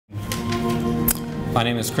My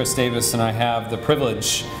name is Chris Davis, and I have the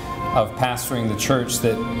privilege of pastoring the church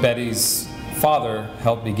that Betty's father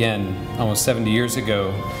helped begin almost 70 years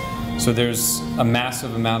ago. So there's a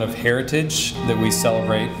massive amount of heritage that we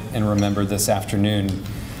celebrate and remember this afternoon.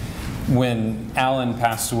 When Alan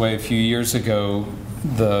passed away a few years ago,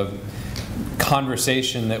 the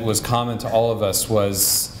conversation that was common to all of us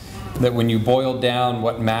was that when you boiled down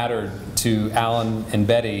what mattered to Alan and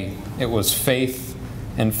Betty, it was faith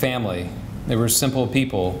and family. They were simple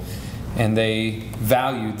people, and they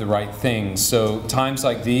valued the right things. So times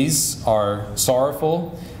like these are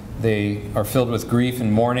sorrowful. They are filled with grief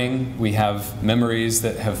and mourning. We have memories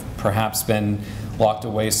that have perhaps been locked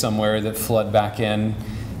away somewhere that flood back in,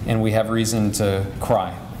 and we have reason to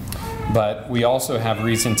cry. But we also have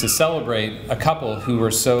reason to celebrate a couple who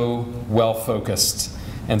were so well-focused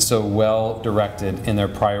and so well-directed in their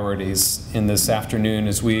priorities in this afternoon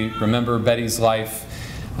as we remember Betty's life.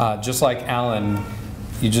 Just like Alan,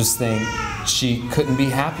 you just think she couldn't be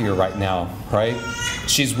happier right now, right?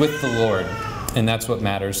 She's with the Lord, and that's what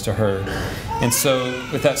matters to her. And so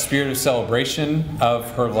with that spirit of celebration of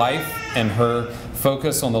her life and her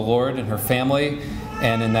focus on the Lord and her family,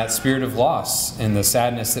 and in that spirit of loss and the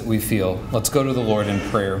sadness that we feel, let's go to the Lord in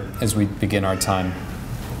prayer as we begin our time.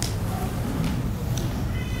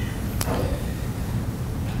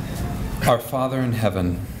 Our Father in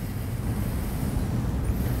heaven,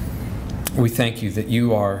 we thank you that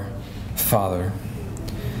you are Father.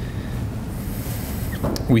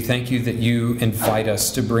 We thank you that you invite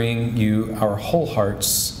us to bring you our whole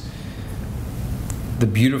hearts, the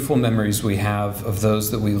beautiful memories we have of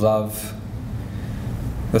those that we love,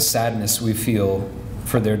 the sadness we feel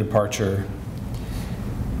for their departure,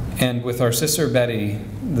 and with our sister Betty,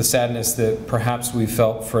 the sadness that perhaps we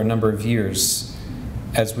felt for a number of years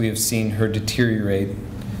as we have seen her deteriorate.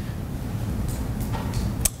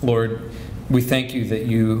 Lord, we thank you that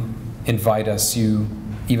you invite us, you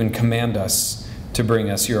even command us to bring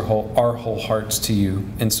us our whole hearts to you.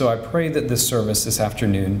 And so I pray that this service this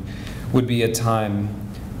afternoon would be a time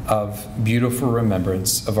of beautiful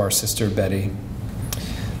remembrance of our sister Betty,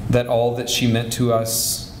 that all that she meant to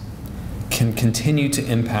us can continue to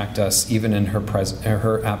impact us even in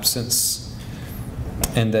her absence,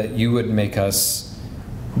 and that you would make us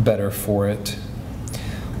better for it.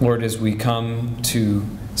 Lord, as we come to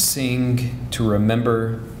sing, to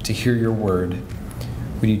remember, to hear your word,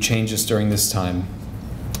 would you change us during this time?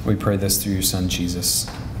 We pray this through your Son, Jesus.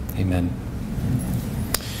 Amen.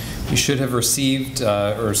 You should have received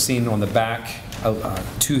or seen on the back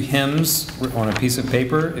 2 hymns on a piece of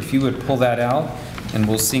paper. If you would pull that out, and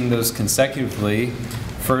we'll sing those consecutively.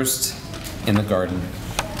 First, In the Garden.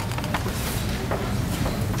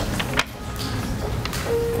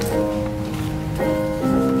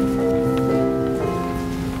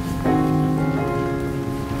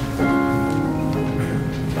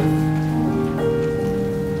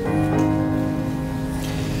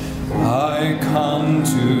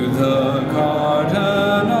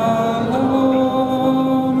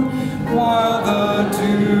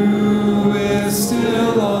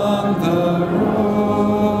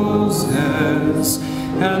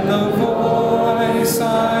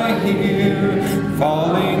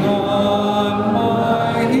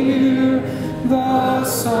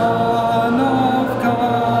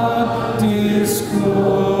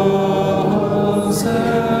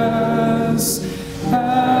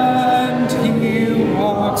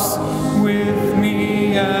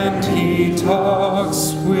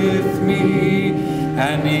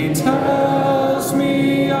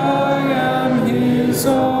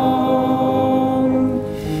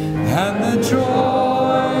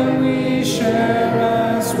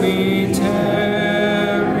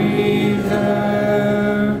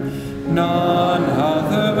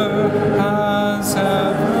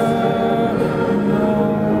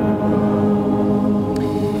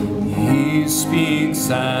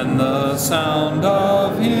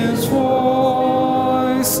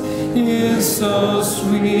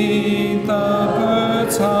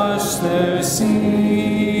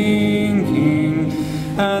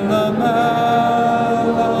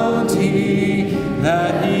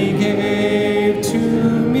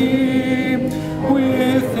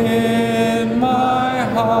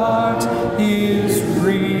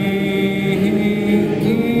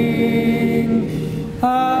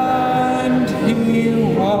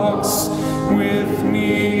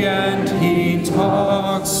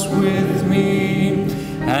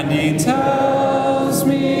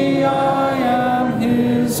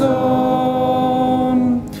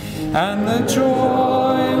 And the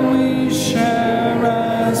joy we share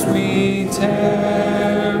as we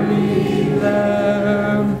tarry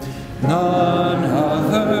there, none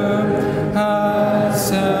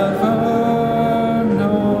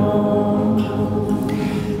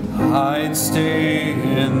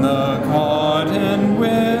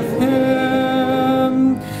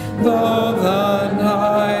though the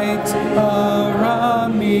night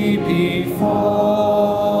around me be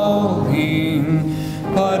falling,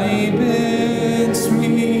 but he bids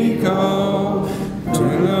me go to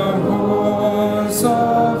the wars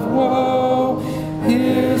of woe.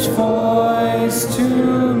 His voice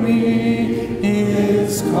to me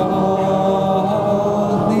is calling,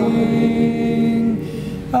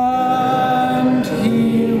 and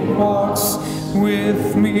he walks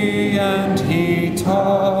with me, and he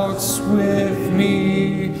talks with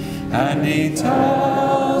me, and he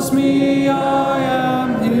tells me I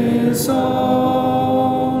am his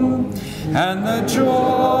own, and the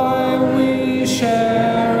joy we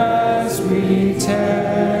share as we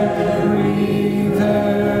tarry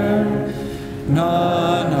there,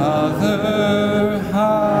 none other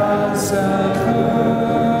has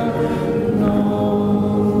ever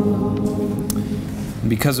known.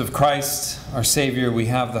 Because of Christ, our Savior, we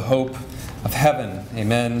have the hope of heaven.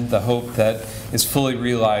 Amen. The hope that is fully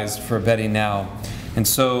realized for Betty now. And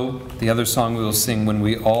so, the other song we will sing when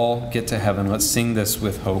we all get to heaven. Let's sing this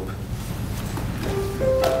with hope.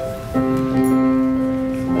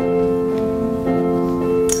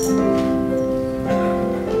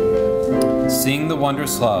 Sing the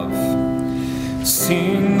wondrous love.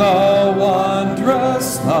 Sing the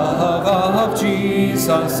wondrous love of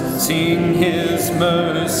Jesus. Sing his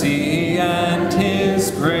mercy and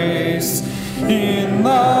his grace. In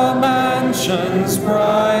the mansions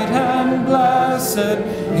bright and blessed,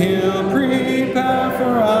 he'll prepare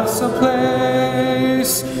for us a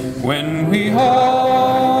place. When we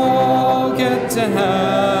all get to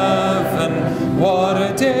heaven, what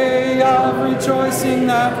a day of rejoicing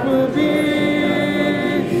that will be.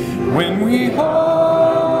 When we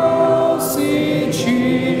all see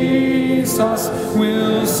Jesus,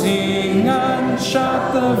 we'll sing and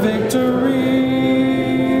shout the victory.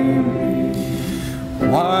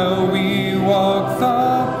 While we walk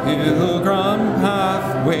the pilgrim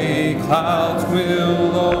pathway, clouds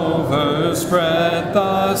will overspread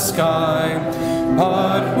the sky.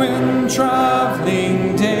 But when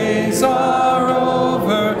traveling days are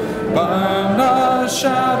over, burn a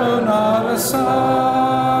shadow, not a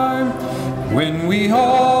sign. When we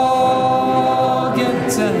all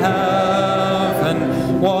get to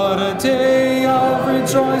heaven, what a day of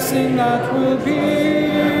rejoicing that will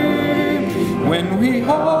be. When we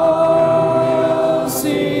all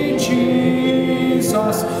see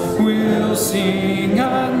Jesus, we'll sing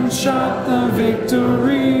and shout the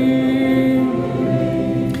victory.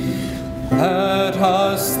 Let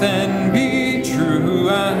us then be true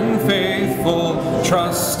and faithful,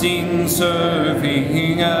 trusting,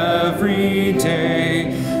 serving every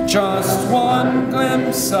day. Just one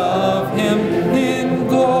glimpse of him in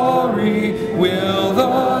glory will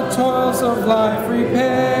the toils of life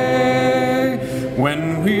repay.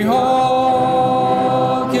 When we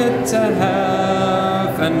all get to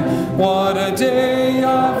heaven, what a day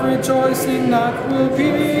of rejoicing that will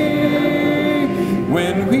be.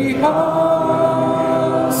 When we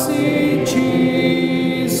all see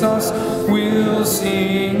Jesus, we'll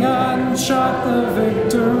sing and shout the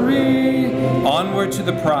victory. Onward to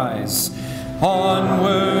the prize,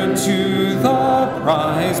 onward to the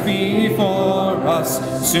prize before us.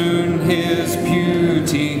 Soon his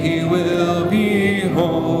beauty will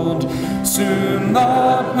behold. Soon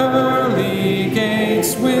the pearly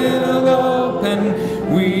gates will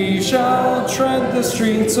open. We shall tread the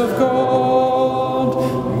streets of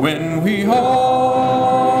gold. When we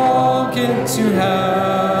all get to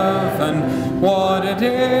heaven, what a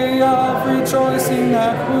day of rejoicing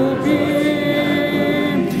that will be.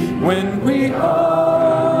 When we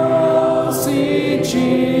all see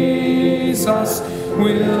Jesus,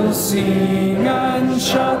 we'll sing and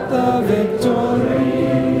shout the victory.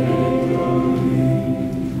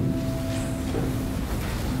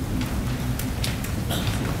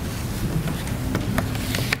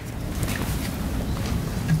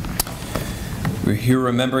 We're here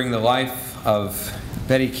remembering the life of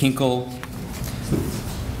Betty Kinkel,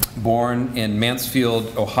 born in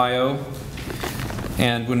Mansfield, Ohio.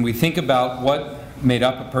 And when we think about what made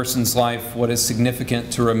up a person's life, what is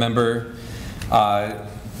significant to remember,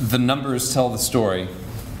 the numbers tell the story.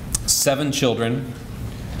 7 children,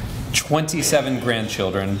 27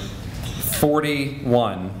 grandchildren,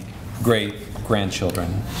 41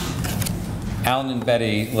 great-grandchildren. Alan and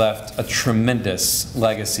Betty left a tremendous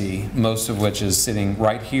legacy, most of which is sitting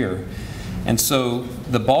right here. And so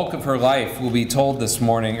the bulk of her life will be told this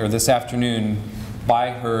morning or this afternoon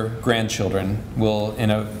by her grandchildren. We'll,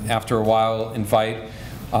 after a while, invite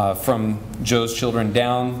from Joe's children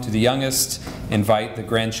down to the youngest, invite the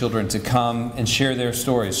grandchildren to come and share their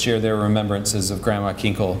stories, share their remembrances of Grandma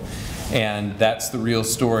Kinkel. And that's the real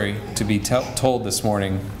story to be told this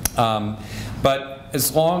morning. But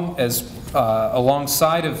as long as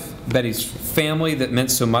alongside of Betty's family that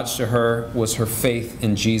meant so much to her was her faith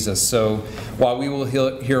in Jesus. So while we will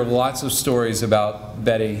hear lots of stories about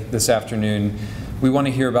Betty this afternoon, we want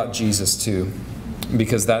to hear about Jesus too,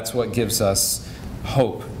 because that's what gives us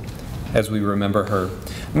hope as we remember her.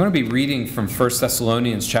 I'm going to be reading from 1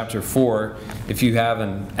 Thessalonians chapter 4. If you have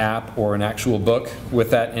an app or an actual book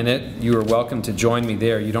with that in it, you are welcome to join me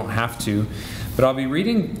there. You don't have to. But I'll be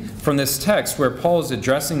reading from this text where Paul is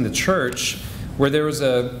addressing the church, where there was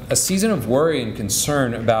a season of worry and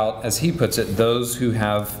concern about, as he puts it, those who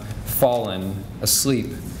have fallen asleep.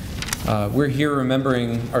 We're here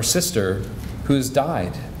remembering our sister who has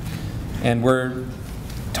died. And we're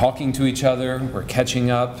talking to each other, we're catching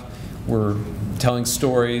up, we're telling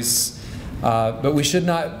stories, but we should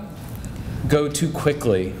not go too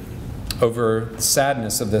quickly over the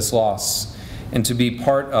sadness of this loss and to be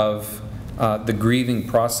part of the grieving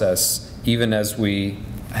process, even as we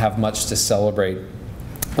have much to celebrate.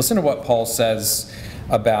 Listen to what Paul says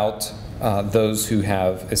about those who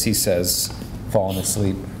have, as he says, fallen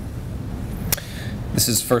asleep. This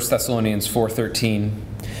is 1 Thessalonians 4:13.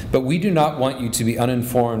 But we do not want you to be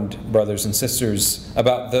uninformed, brothers and sisters,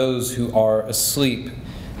 about those who are asleep,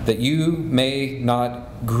 that you may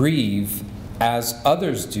not grieve as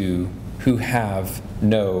others do who have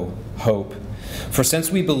no hope. For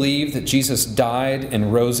since we believe that Jesus died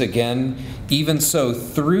and rose again, even so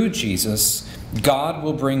through Jesus, God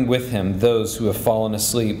will bring with him those who have fallen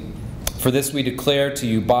asleep. For this we declare to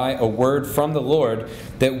you by a word from the Lord,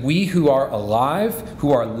 that we who are alive,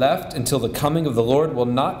 who are left until the coming of the Lord, will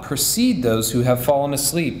not precede those who have fallen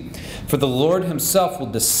asleep. For the Lord himself will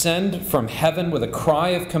descend from heaven with a cry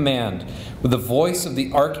of command, with the voice of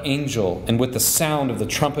the archangel, and with the sound of the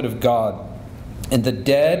trumpet of God. And the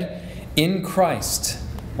dead in Christ,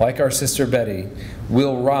 like our sister Betty,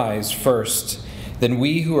 will rise first. Then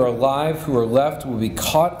we who are alive, who are left, will be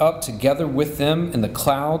caught up together with them in the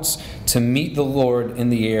clouds to meet the Lord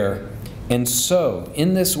in the air. And so,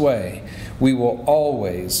 in this way, we will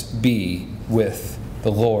always be with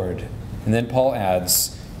the Lord. And then Paul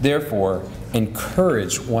adds, therefore,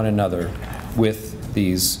 encourage one another with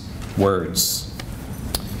these words.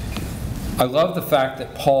 I love the fact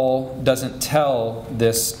that Paul doesn't tell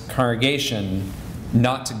this congregation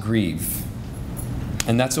not to grieve.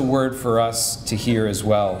 And that's a word for us to hear as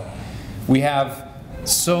well. We have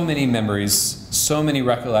so many memories, so many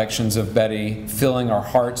recollections of Betty filling our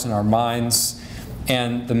hearts and our minds.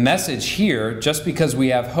 And the message here, just because we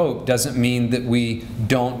have hope, doesn't mean that we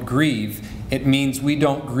don't grieve. It means we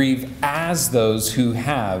don't grieve as those who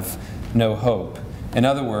have no hope. In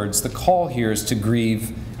other words, the call here is to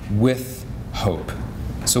grieve with hope.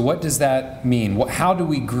 So what does that mean? How do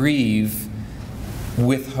we grieve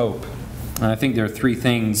with hope? And I think there are three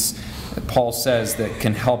things that Paul says that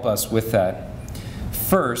can help us with that.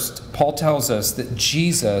 First, Paul tells us that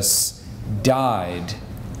Jesus died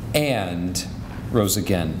and rose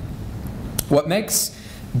again. What makes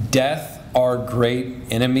death our great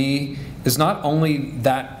enemy is not only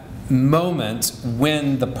that moment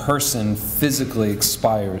when the person physically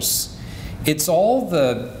expires. It's all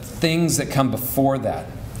the things that come before that.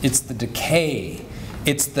 It's the decay.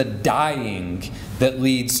 It's the dying that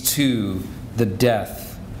leads to the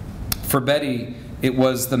death. For Betty, it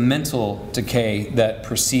was the mental decay that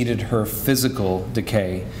preceded her physical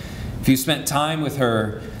decay. If you spent time with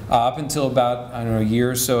her up until about, a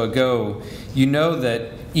year or so ago, you know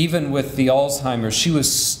that even with the Alzheimer's, she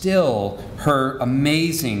was still her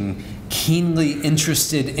amazing, keenly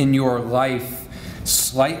interested in your life,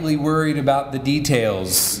 slightly worried about the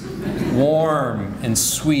details, warm and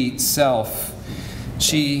sweet self.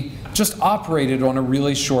 She just operated on a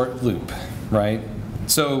really short loop, right?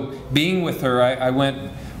 So being with her, I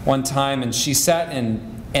went one time and she sat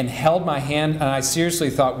and held my hand, and I seriously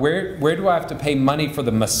thought, where do I have to pay money for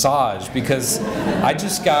the massage? Because I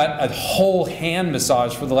just got a whole hand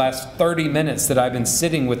massage for the last 30 minutes that I've been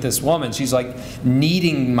sitting with this woman. She's like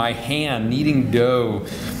kneading my hand, kneading dough.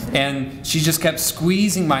 And she just kept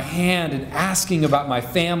squeezing my hand and asking about my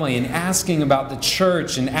family and asking about the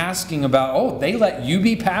church and asking about, oh, they let you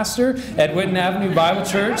be pastor at Whitten Avenue Bible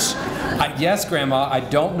Church? Yes, Grandma, I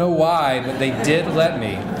don't know why, but they did let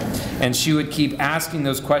me. And she would keep asking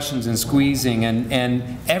those questions and squeezing.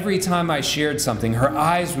 And every time I shared something, her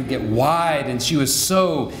eyes would get wide and she was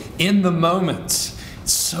so in the moment,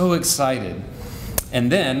 so excited.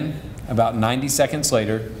 And then, about 90 seconds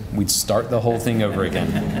later, we'd start the whole thing over again.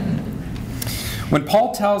 When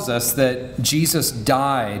Paul tells us that Jesus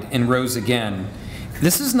died and rose again,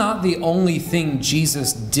 this is not the only thing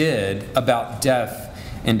Jesus did about death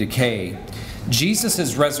and decay.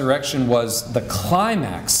 Jesus' resurrection was the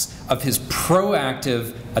climax of his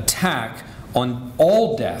proactive attack on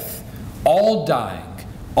all death, all dying,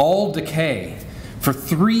 all decay. For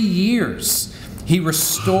 3 years, he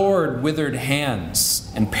restored withered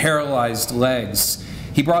hands and paralyzed legs.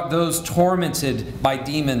 He brought those tormented by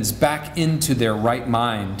demons back into their right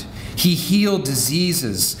mind. He healed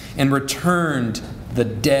diseases and returned the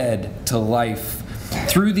dead to life.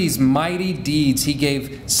 Through these mighty deeds, he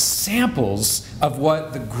gave samples of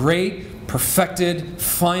what the great, perfected,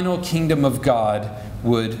 final kingdom of God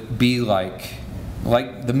would be like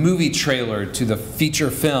the movie trailer to the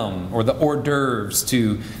feature film, or the hors d'oeuvres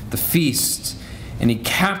to the feast. And he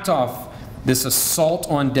capped off this assault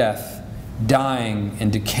on death, dying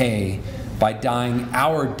and decay, by dying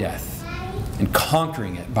our death and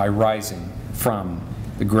conquering it by rising from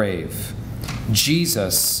the grave.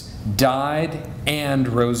 Jesus died and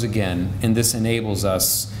rose again, and this enables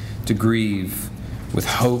us to grieve with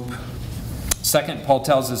hope. Second, Paul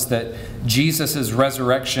tells us that Jesus'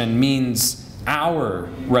 resurrection means our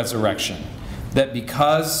resurrection. That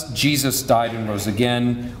because Jesus died and rose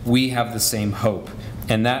again, we have the same hope.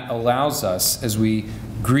 And that allows us, as we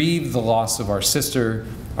grieve the loss of our sister,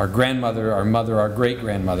 our grandmother, our mother, our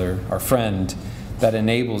great-grandmother, our friend, that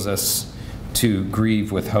enables us to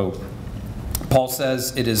grieve with hope. Paul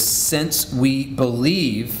says it is since we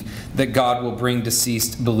believe that God will bring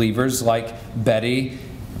deceased believers like Betty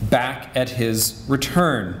back at his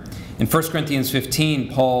return. In 1 Corinthians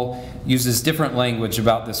 15, Paul uses different language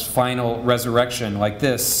about this final resurrection like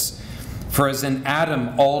this: "For as in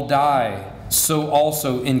Adam all die, so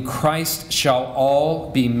also in Christ shall all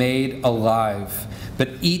be made alive, but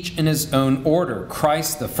each in his own order.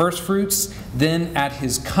 Christ the firstfruits, then at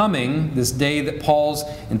his coming," this day that Paul's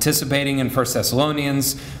anticipating in 1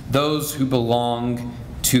 Thessalonians, "those who belong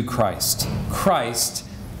to Christ." Christ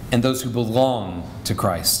and those who belong to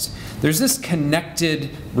Christ. There's this connected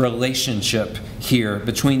relationship here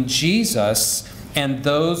between Jesus and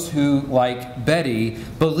those who, like Betty,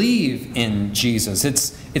 believe in Jesus.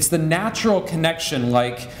 It's the natural connection,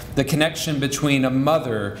 like the connection between a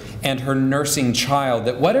mother and her nursing child,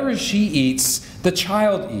 that whatever she eats, the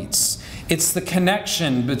child eats. It's the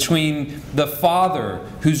connection between the father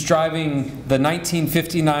who's driving the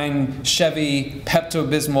 1959 Chevy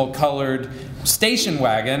Pepto-Bismol colored station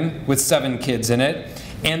wagon with 7 kids in it,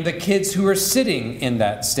 and the kids who are sitting in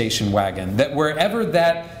that station wagon, that wherever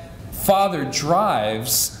that father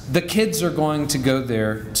drives, the kids are going to go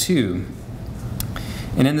there too.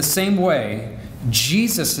 And in the same way,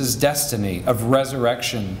 Jesus' destiny of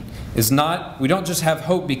resurrection is not, we don't just have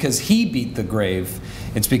hope because he beat the grave.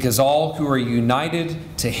 It's because all who are united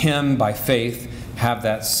to him by faith have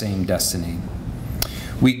that same destiny.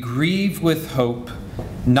 We grieve with hope,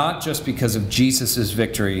 not just because of Jesus'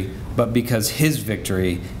 victory, but because his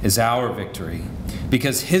victory is our victory.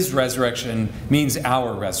 Because his resurrection means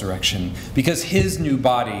our resurrection. Because his new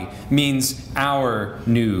body means our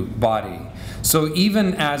new body. So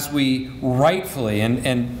even as we rightfully,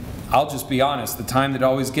 and I'll just be honest, the time that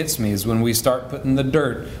always gets me is when we start putting the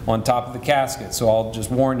dirt on top of the casket. So I'll just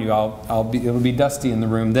warn you, it'll be dusty in the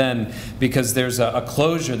room then, because there's a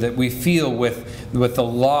closure that we feel with the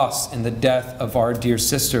loss and the death of our dear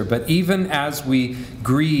sister. But even as we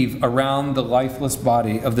grieve around the lifeless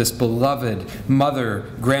body of this beloved mother,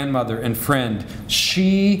 grandmother, and friend,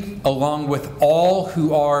 she, along with all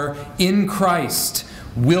who are in Christ,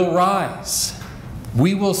 will rise.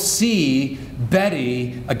 We will see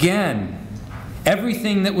Betty again.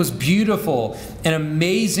 Everything that was beautiful and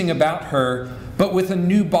amazing about her, but with a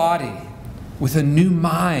new body, with a new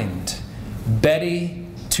mind. Betty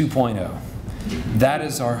 2.0. That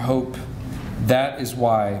is our hope. That is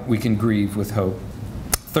why we can grieve with hope.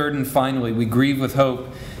 Third and finally, we grieve with hope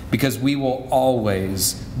because we will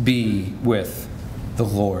always be with the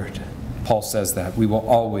Lord. Paul says that. We will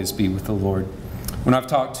always be with the Lord. When I've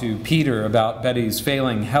talked to Peter about Betty's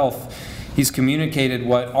failing health, he's communicated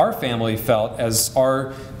what our family felt as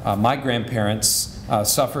my grandparents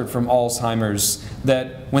suffered from Alzheimer's,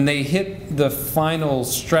 that when they hit the final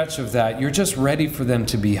stretch of that, you're just ready for them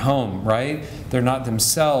to be home, right? They're not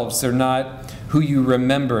themselves. They're not who you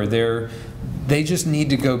remember. They just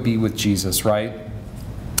need to go be with Jesus, right?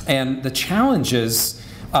 And the challenges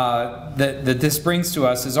that this brings to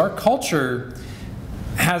us is our culture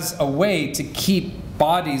has a way to keep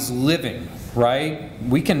bodies living. right?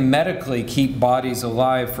 We can medically keep bodies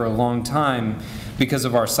alive for a long time because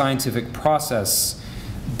of our scientific process.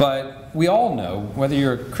 But we all know, whether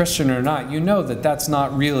you're a Christian or not, you know that that's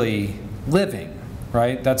not really living,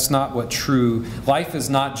 right? That's not what true life is.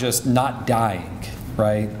 Not just not dying,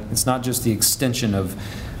 right? It's not just the extension of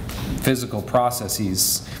physical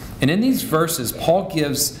processes. And in these verses, Paul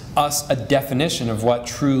gives us a definition of what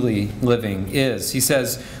truly living is. He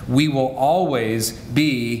says, we will always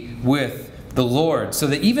be with the Lord. So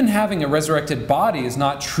that even having a resurrected body is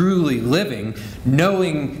not truly living.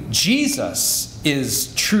 Knowing Jesus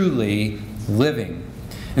is truly living.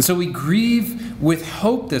 And so we grieve with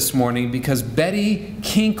hope this morning because Betty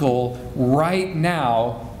Kinkel right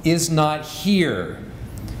now is not here.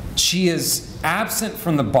 She is absent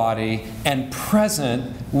from the body and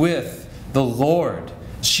present with the Lord.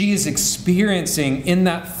 She is experiencing in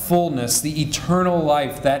that fullness the eternal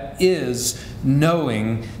life that is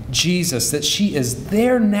knowing Jesus, that she is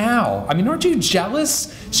there now. I mean, aren't you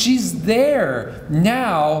jealous? She's there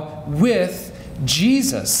now with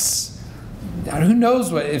Jesus. Now, who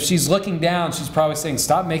knows what, if she's looking down, she's probably saying,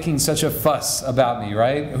 stop making such a fuss about me,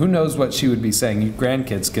 right? Who knows what she would be saying? You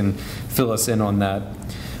grandkids can fill us in on that.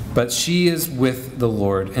 But she is with the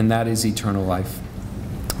Lord, and that is eternal life.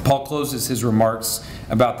 Paul closes his remarks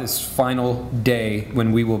about this final day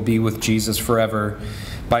when we will be with Jesus forever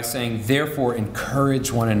by saying, therefore,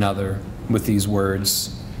 encourage one another with these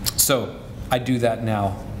words. So, I do that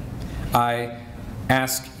now. I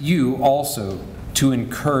ask you also to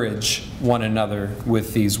encourage one another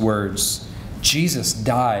with these words. Jesus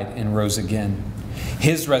died and rose again.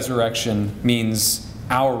 His resurrection means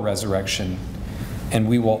our resurrection, and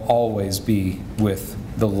we will always be with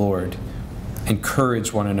the Lord.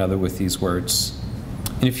 Encourage one another with these words.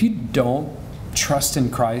 And if you don't trust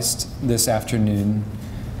in Christ this afternoon,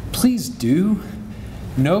 please do.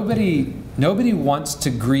 Nobody wants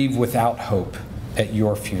to grieve without hope at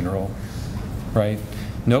your funeral, right?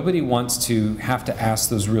 Nobody wants to have to ask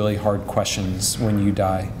those really hard questions when you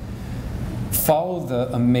die. Follow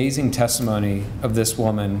the amazing testimony of this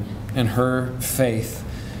woman and her faith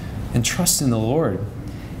and trust in the Lord.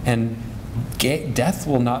 And death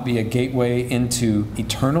will not be a gateway into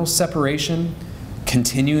eternal separation,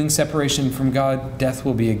 continuing separation from God. Death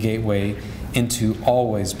will be a gateway into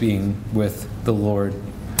always being with the Lord.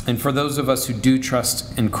 And for those of us who do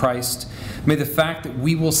trust in Christ, may the fact that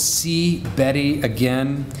we will see Betty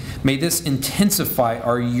again, may this intensify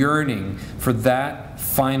our yearning for that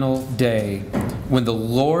final day when the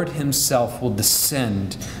Lord himself will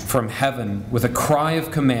descend from heaven with a cry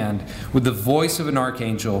of command, with the voice of an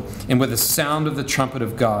archangel, and with the sound of the trumpet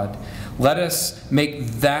of God. Let us make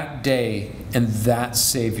that day and that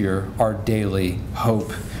Savior our daily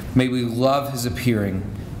hope. May we love his appearing.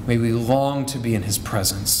 May we long to be in his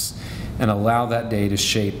presence and allow that day to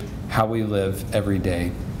shape how we live every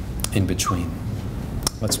day in between.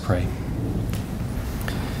 Let's pray.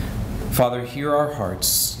 Father, hear our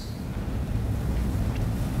hearts.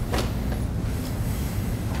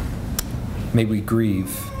 May we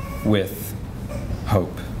grieve with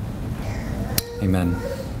hope. Amen.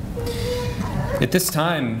 At this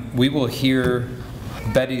time, we will hear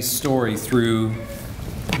Betty's story through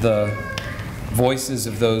the voices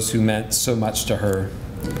of those who meant so much to her,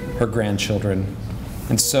 her grandchildren.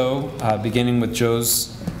 And so, beginning with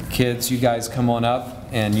Joe's kids, you guys come on up,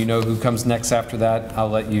 and you know who comes next after that. I'll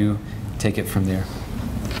let you take it from there.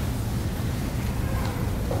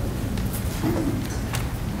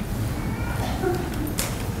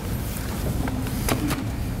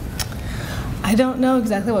 I don't know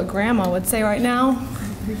exactly what Grandma would say right now,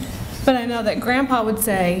 but I know that Grandpa would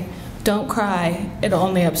say, "Don't cry, it'll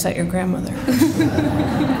only upset your grandmother."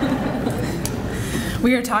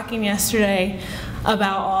 We were talking yesterday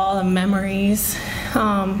about all the memories,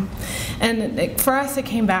 and for us it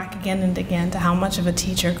came back again and again to how much of a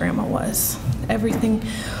teacher Grandma was. Everything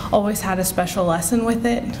always had a special lesson with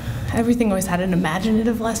it. Everything always had an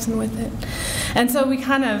imaginative lesson with it. And so we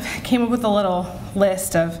kind of came up with a little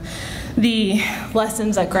list of the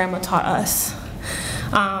lessons that Grandma taught us.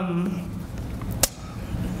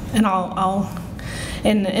 And I'll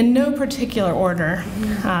in no particular order,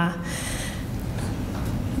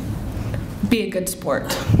 be a good sport.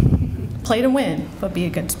 Play to win, but be a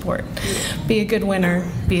good sport. Be a good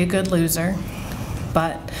winner, be a good loser,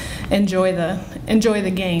 but enjoy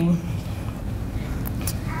the game.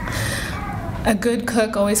 A good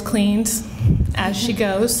cook always cleans as she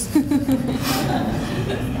goes.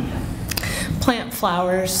 Plant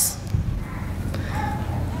flowers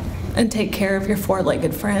and take care of your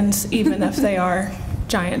four-legged friends, even if they are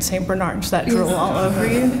giant St. Bernards that drool all over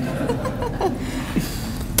you.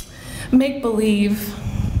 make-believe,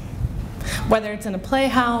 whether it's in a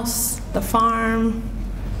playhouse, the farm,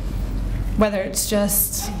 whether it's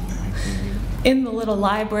just in the little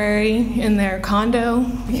library in their condo.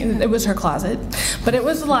 It was her closet, but it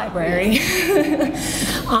was a library.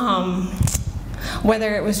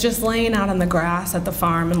 Whether it was just laying out on the grass at the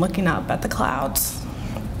farm and looking up at the clouds.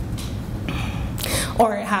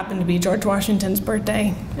 Or it happened to be George Washington's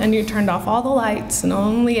birthday, and you turned off all the lights and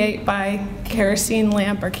only ate by kerosene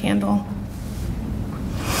lamp or candle.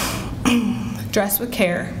 Dress with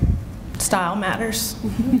care. Style matters,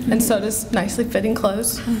 and so does nicely fitting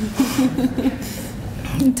clothes.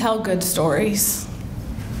 Tell good stories.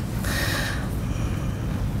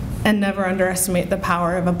 And never underestimate the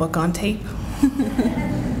power of a book on tape.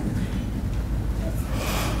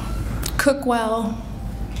 Cook well,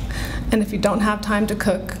 and if you don't have time to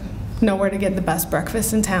cook, know where to get the best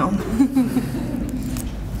breakfast in town.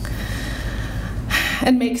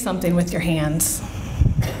 And make something with your hands.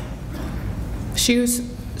 She was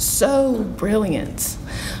so brilliant,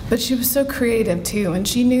 but she was so creative too, and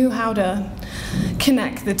she knew how to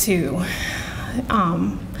connect the two.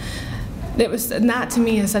 And that to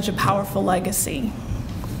me is such a powerful legacy.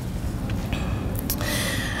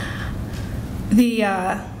 The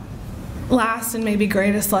last and maybe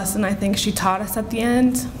greatest lesson I think she taught us at the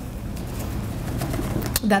end,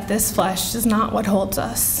 that this flesh is not what holds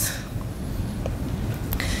us.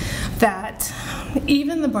 That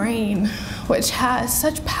even the brain, which has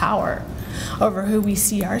such power over who we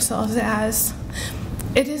see ourselves as,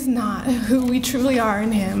 it is not who we truly are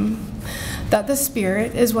in Him. That the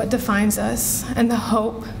Spirit is what defines us, and the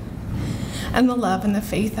hope and the love and the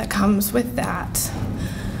faith that comes with that.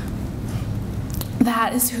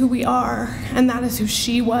 That is who we are, and that is who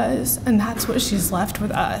she was, and that's what she's left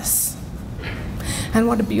with us. And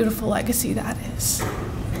what a beautiful legacy that is.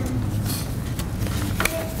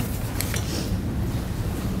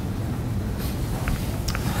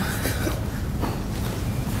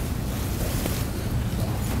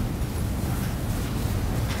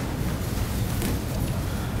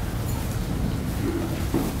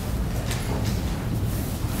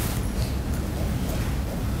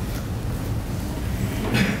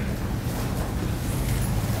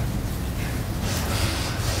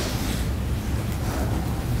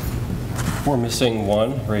 We're missing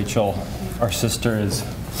one. Rachel, our sister, is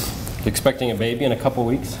expecting a baby in a couple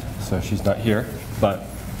weeks, so she's not here. But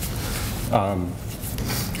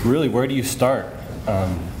really, where do you start?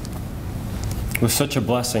 With such a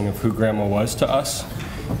blessing of who Grandma was to us,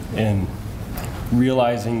 and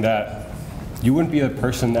realizing that you wouldn't be the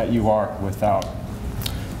person that you are without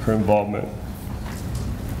her involvement.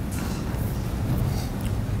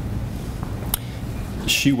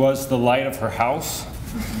 She was the light of her house.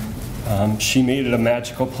 She made it a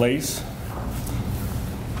magical place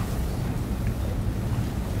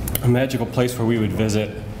where we would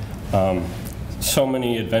visit. So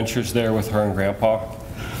many adventures there with her and Grandpa.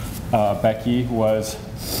 Becky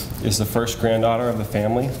is the first granddaughter of the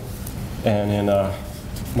family, and in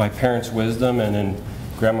my parents' wisdom and in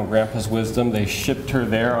Grandma and Grandpa's wisdom, they shipped her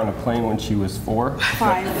there on a plane when she was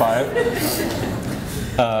five.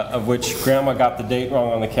 Of which Grandma got the date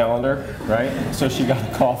wrong on the calendar, right? So she got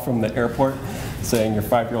a call from the airport saying your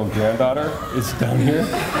 5-year-old granddaughter is down here.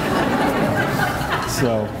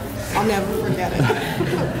 So I'll never forget it.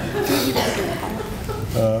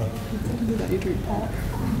 You drink pop?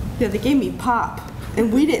 Yeah, they gave me pop,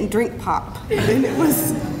 and we didn't drink pop. And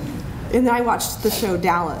then I watched the show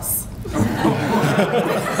Dallas.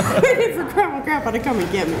 Waiting for Grandma and Grandpa to come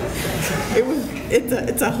and get me.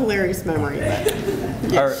 It's a hilarious memory,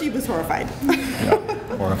 but yeah, she was horrified. Yeah,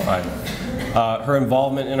 horrified. Her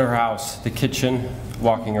involvement in her house, the kitchen,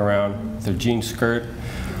 walking around with her jean skirt,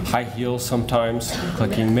 high heels sometimes,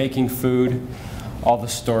 clicking, making food, all the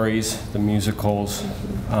stories, the musicals,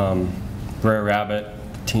 Brer Rabbit,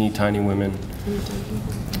 Teeny Tiny Women,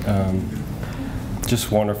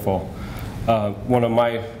 just wonderful. One of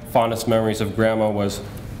my fondest memories of Grandma was,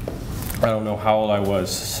 I don't know how old I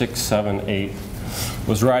was, 6, 7, 8.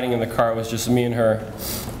 Was riding in the car, it was just me and her,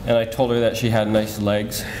 and I told her that she had nice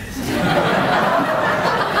legs.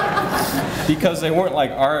 Because they weren't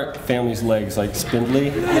like our family's legs, like spindly,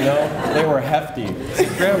 you know? They were hefty. I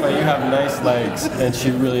said, Grandma, you have nice legs. And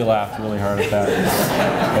she really laughed really hard at that.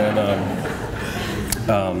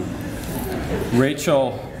 And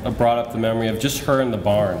Rachel brought up the memory of just her in the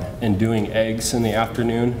barn and doing eggs in the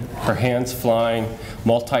afternoon, her hands flying,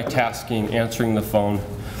 multitasking, answering the phone,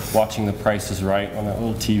 watching The Price is Right on that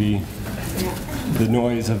little TV, the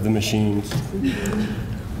noise of the machines.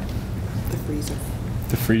 The freezer.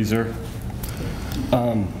 The freezer.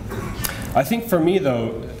 I think for me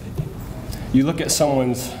though, you look at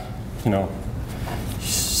someone's,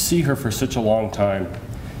 see her for such a long time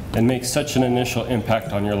and make such an initial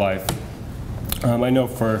impact on your life. I know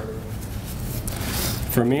for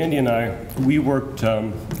Mandy and I, we worked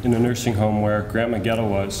in a nursing home where Grandma Ghetto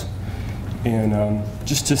was. And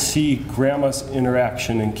just to see Grandma's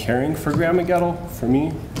interaction and caring for Grandma Ghetto, for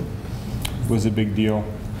me, was a big deal.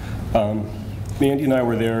 Mandy and I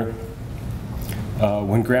were there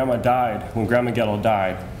when Grandma Ghetto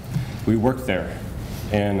died. We worked there.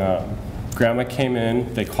 And Grandma came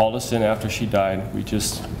in, they called us in after she died. We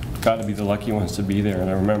just got to be the lucky ones to be there. And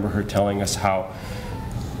I remember her telling us how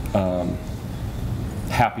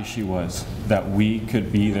happy she was that we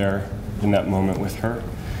could be there in that moment with her.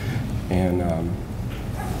 And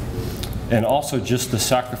also just the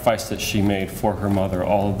sacrifice that she made for her mother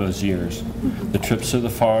all of those years. The trips to the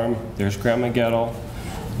farm, there's Grandma Ghetto,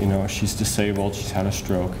 she's disabled, she's had a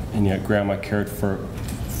stroke, and yet Grandma cared for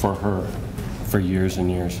her for years and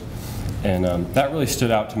years. And that really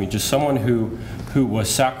stood out to me, just someone who was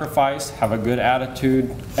sacrificed, have a good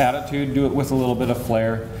attitude, do it with a little bit of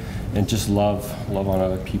flair, and just love on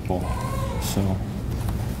other people. So.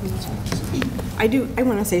 I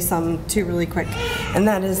want to say something too really quick, and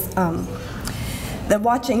that is that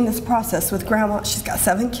watching this process with Grandma, she's got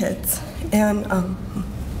 7 kids, and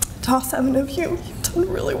to all 7 of you, you've done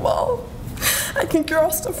really well. I think you're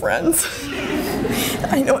all still friends.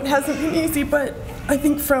 I know it hasn't been easy, but I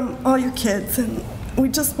think from all your kids, and we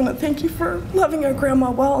just want to thank you for loving our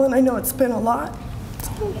Grandma well, and I know it's been a lot.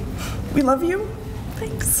 So we love you.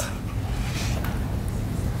 Thanks.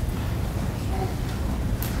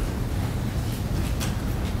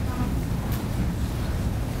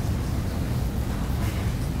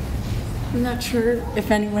 I'm not sure if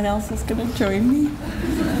anyone else is going to join me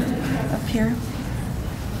up here.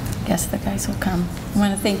 I guess the guys will come. I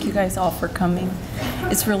want to thank you guys all for coming.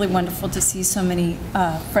 It's really wonderful to see so many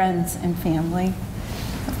friends and family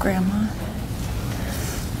of Grandma.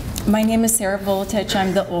 My name is Sarah Volotich.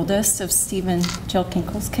 I'm the oldest of Steve and Jill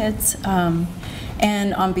Kinkel's kids.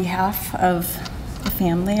 And on behalf of the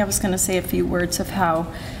family, I was going to say a few words of how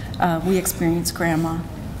we experienced Grandma.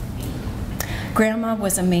 Grandma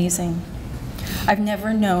was amazing. I've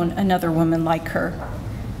never known another woman like her.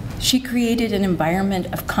 She created an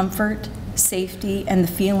environment of comfort, safety, and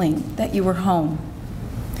the feeling that you were home.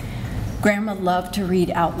 Grandma loved to read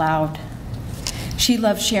out loud. She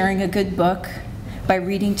loved sharing a good book by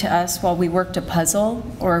reading to us while we worked a puzzle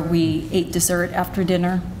or we ate dessert after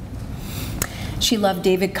dinner. She loved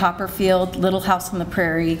David Copperfield, Little House on the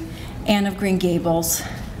Prairie, Anne of Green Gables.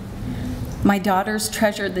 My daughters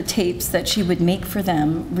treasured the tapes that she would make for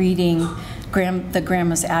them reading the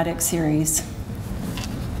Grandma's Attic series.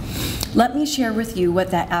 Let me share with you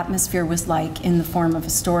what that atmosphere was like in the form of a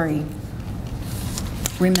story.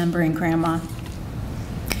 Remembering Grandma.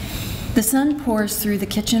 The sun pours through the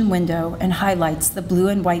kitchen window and highlights the blue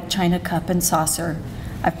and white china cup and saucer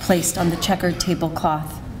I've placed on the checkered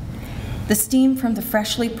tablecloth. The steam from the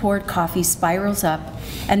freshly poured coffee spirals up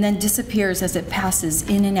and then disappears as it passes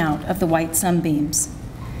in and out of the white sunbeams.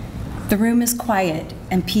 The room is quiet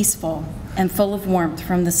and peaceful and full of warmth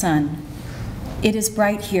from the sun. It is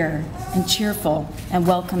bright here and cheerful and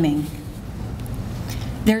welcoming.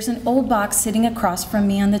 There's an old box sitting across from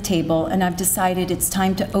me on the table, and I've decided it's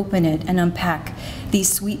time to open it and unpack these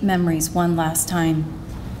sweet memories one last time.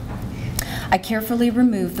 I carefully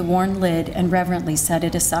remove the worn lid and reverently set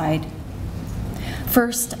it aside.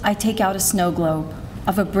 First, I take out a snow globe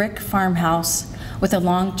of a brick farmhouse with a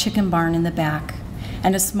long chicken barn in the back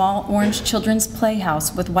and a small orange children's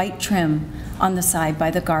playhouse with white trim on the side by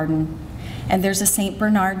the garden. And there's a St.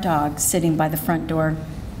 Bernard dog sitting by the front door.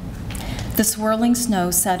 The swirling snow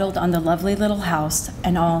settled on the lovely little house,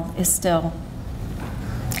 and all is still.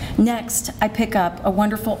 Next, I pick up a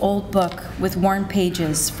wonderful old book with worn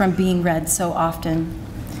pages from being read so often.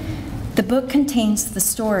 The book contains the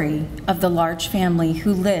story of the large family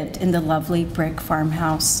who lived in the lovely brick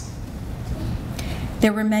farmhouse.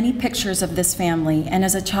 There were many pictures of this family, and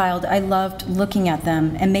as a child, I loved looking at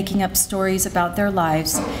them and making up stories about their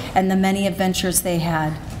lives and the many adventures they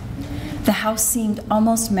had. The house seemed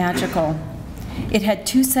almost magical. It had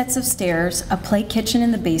 2 sets of stairs, a play kitchen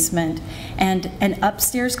in the basement, and an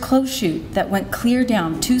upstairs clothes chute that went clear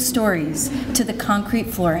down 2 stories to the concrete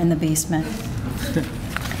floor in the basement.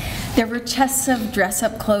 There were chests of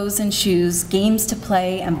dress-up clothes and shoes, games to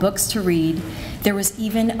play, and books to read. There was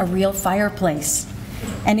even a real fireplace.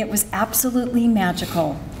 And it was absolutely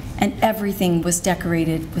magical, and everything was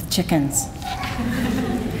decorated with chickens.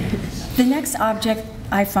 The next object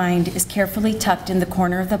I find is carefully tucked in the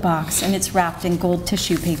corner of the box, and it's wrapped in gold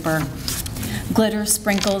tissue paper. Glitter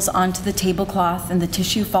sprinkles onto the tablecloth and the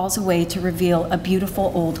tissue falls away to reveal a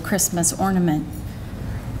beautiful old Christmas ornament.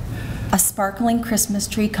 A sparkling Christmas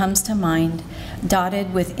tree comes to mind,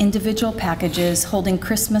 dotted with individual packages holding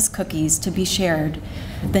Christmas cookies to be shared,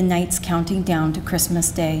 the nights counting down to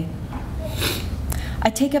Christmas Day. I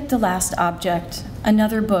take up the last object,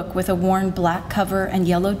 another book with a worn black cover and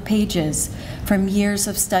yellowed pages from years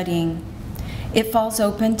of studying. It falls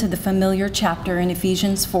open to the familiar chapter in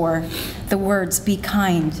Ephesians 4. The words, "Be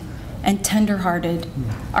kind and tender-hearted,"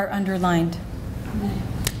 are underlined.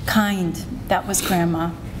 Kind, that was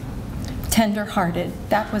Grandma. Tender-hearted,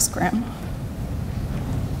 that was Grandma.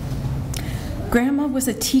 Grandma was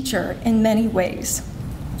a teacher in many ways.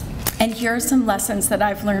 And here are some lessons that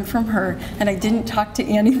I've learned from her. And I didn't talk to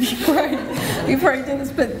Annie before I did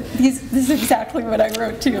this, but this is exactly what I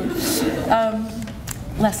wrote too.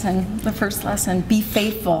 The first lesson, be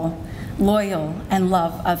faithful, loyal, and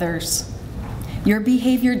love others. Your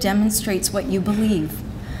behavior demonstrates what you believe.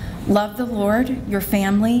 Love the Lord, your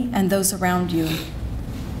family, and those around you.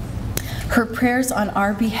 Her prayers on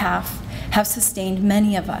our behalf have sustained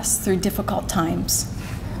many of us through difficult times.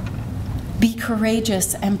 Be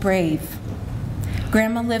courageous and brave.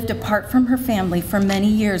 Grandma lived apart from her family for many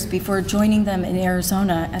years before joining them in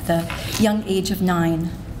Arizona at the young age of 9.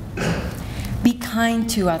 Be kind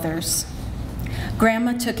to others.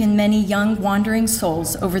 Grandma took in many young wandering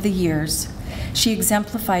souls over the years. She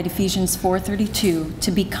exemplified Ephesians 4:32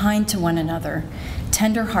 to be kind to one another,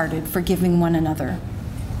 tender-hearted, forgiving one another.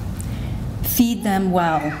 Feed them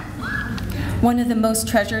well. One of the most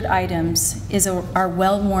treasured items is our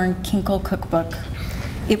well-worn Kinkel cookbook.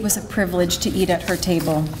 It was a privilege to eat at her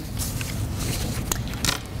table.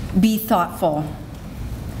 Be thoughtful.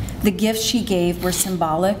 The gifts she gave were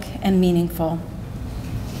symbolic and meaningful.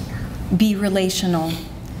 Be relational.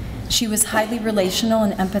 She was highly relational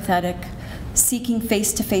and empathetic, seeking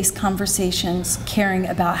face-to-face conversations, caring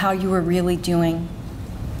about how you were really doing.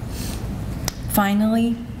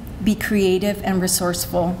 Finally, be creative and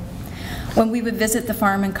resourceful. When we would visit the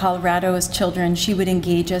farm in Colorado as children, she would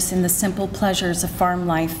engage us in the simple pleasures of farm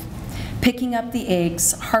life, picking up the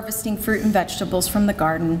eggs, harvesting fruit and vegetables from the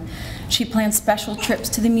garden. She planned special trips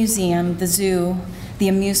to the museum, the zoo, the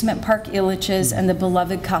amusement park Illich's, and the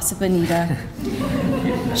beloved Casa Bonita.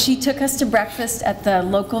 She took us to breakfast at the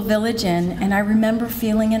local village inn, and I remember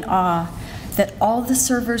feeling in awe that all the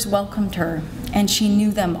servers welcomed her, and she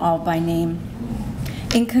knew them all by name.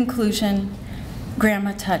 In conclusion,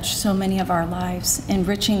 Grandma touched so many of our lives,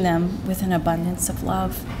 enriching them with an abundance of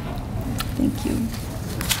love. Thank you.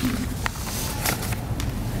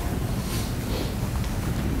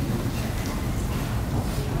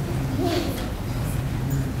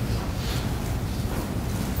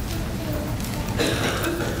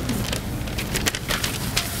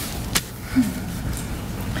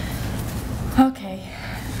 Okay.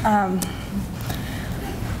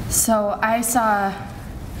 So I saw,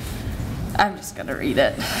 I'm just going to read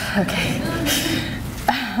it. Okay.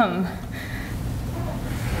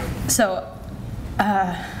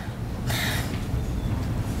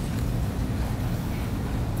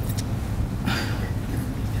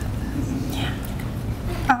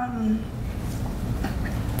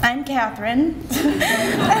 I'm Catherine.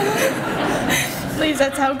 Please,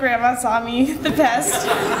 that's how Grandma saw me the past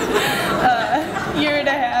year and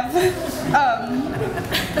a half.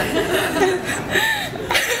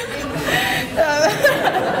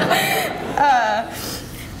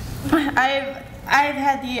 I've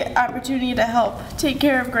had the opportunity to help take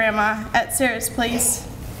care of Grandma at Sarah's place,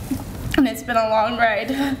 and it's been a long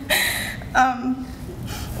ride.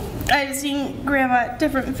 I've seen Grandma at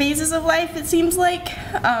different phases of life, it seems like.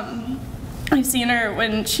 I've seen her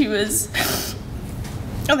when she was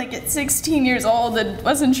like at 16 years old and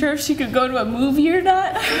wasn't sure if she could go to a movie or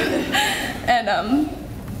not. And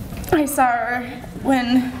I saw her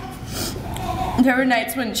when there were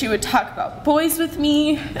nights when she would talk about boys with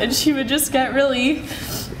me, and she would just get really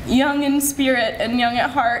young in spirit and young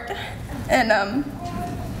at heart. And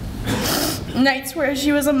nights where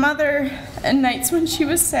she was a mother and nights when she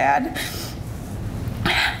was sad.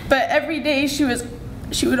 But every day she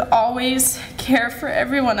would always care for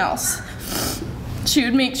everyone else. She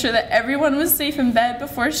would make sure that everyone was safe in bed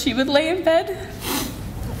before she would lay in bed.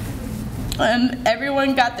 And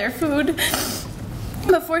everyone got their food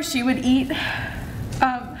before she would eat.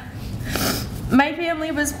 My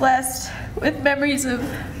family was blessed with memories of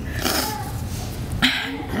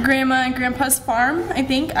Grandma and Grandpa's farm. I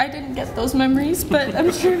think I didn't get those memories, but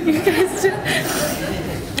I'm sure you guys did.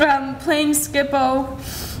 Playing Skippo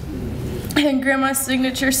and Grandma's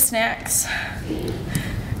signature snacks.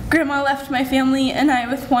 Grandma left my family and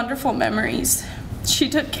I with wonderful memories. She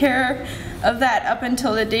took care of that up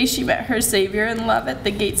until the day she met her Savior in love at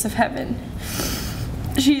the gates of heaven.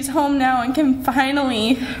 She's home now and can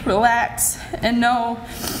finally relax and know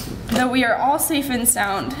that we are all safe and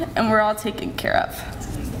sound and we're all taken care of.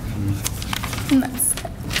 And that's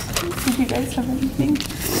it. Did you guys have anything?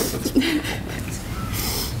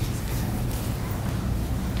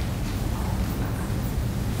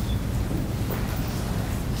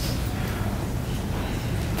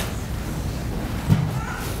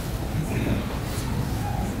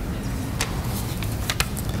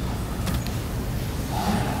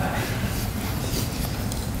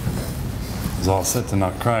 I was all set to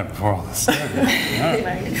not cry before all this started. All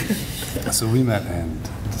right. So we met and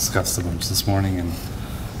discussed a bunch this morning, and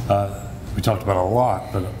we talked about a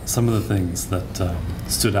lot, but some of the things that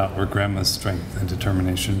stood out were Grandma's strength and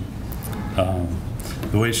determination,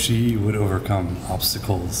 the way she would overcome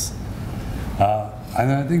obstacles.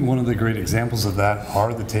 And I think one of the great examples of that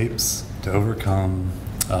are the tapes to overcome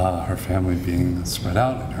her family being spread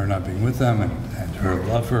out and her not being with them, and her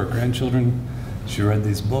love for her grandchildren. She read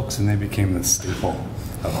these books and they became the staple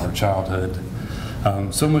of our childhood.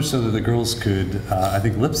 So much so that the girls could, I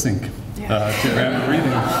think, lip sync to Grandma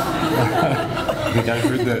reading. I think I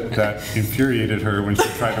heard that infuriated her when she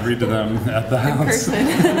tried to read to them at the house.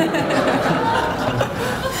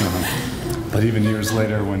 But even years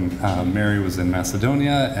later, when Mary was in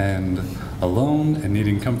Macedonia and alone and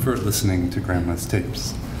needing comfort, listening to Grandma's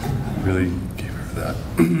tapes really gave her that.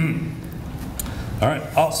 All right,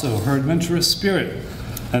 also her adventurous spirit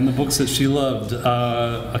and the books that she loved.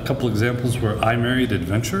 A couple examples were I Married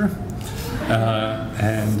Adventure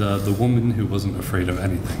and The Woman Who Wasn't Afraid of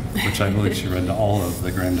Anything, which I believe she read to all of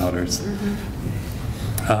the granddaughters.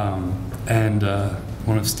 And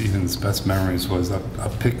one of Stephen's best memories was a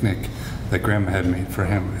picnic that Grandma had made for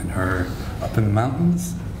him and her up in the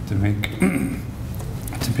mountains to make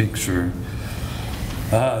sure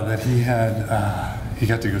that he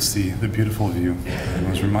got to go see the beautiful view and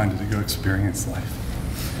was reminded to go experience life.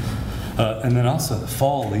 And then also the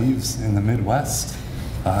fall leaves in the Midwest.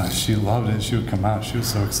 She loved it. She would come out. She was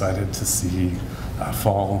so excited to see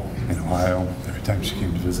fall in Ohio every time she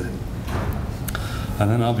came to visit. And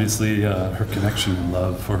then obviously her connection and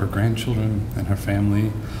love for her grandchildren and her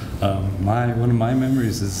family. One of my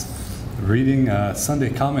memories is reading Sunday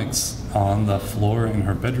comics on the floor in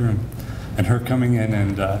her bedroom, and her coming in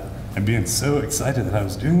and being so excited that I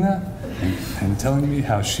was doing that, and telling me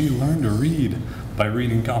how she learned to read by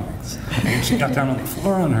reading comics. And she got down on the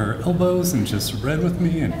floor on her elbows and just read with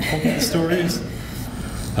me and told me the stories.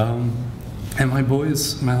 And my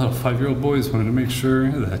boys, my little 5-year-old boys, wanted to make sure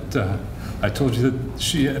that I told you that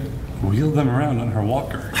she had wheeled them around on her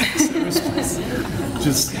walker.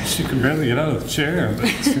 She could barely get out of the chair, but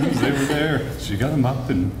as soon as they were there, she got them up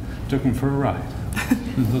and took them for a ride.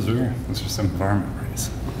 And those are some of our memories.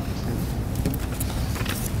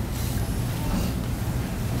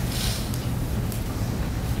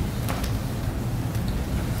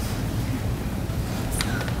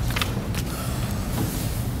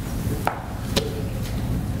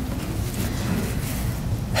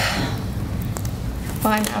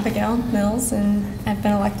 Well, I'm Abigail Mills, and I've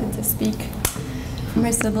been elected to speak for my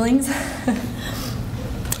siblings.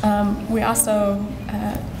 We also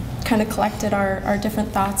kind of collected our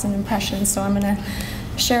different thoughts and impressions, so I'm going to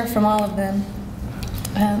share from all of them.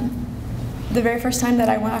 The very first time that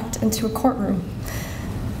I walked into a courtroom,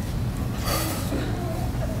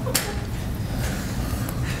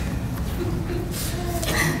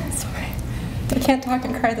 sorry, I can't talk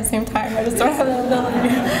and cry at the same time. I just don't have that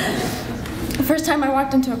ability. The first time I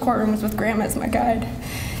walked into a courtroom was with Grandma as my guide.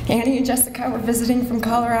 Annie and Jessica were visiting from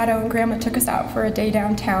Colorado, and Grandma took us out for a day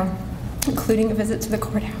downtown, including a visit to the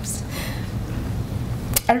courthouse.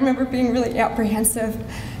 I remember being really apprehensive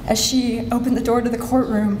as she opened the door to the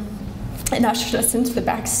courtroom and ushered us into the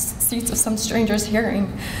back seats of some stranger's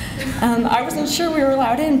hearing. I wasn't sure we were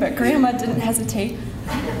allowed in, but Grandma didn't hesitate.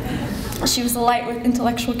 She was alight with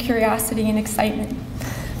intellectual curiosity and excitement.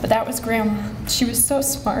 But that was Grandma. She was so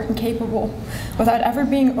smart and capable. Without ever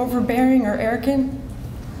being overbearing or arrogant,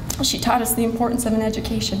 she taught us the importance of an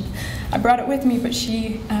education. I brought it with me, but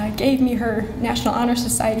she gave me her National Honor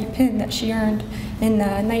Society pin that she earned in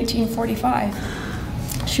 1945.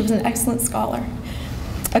 She was an excellent scholar.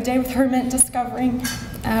 A day with her meant discovering,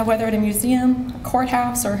 whether at a museum, a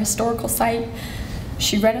courthouse, or a historical site.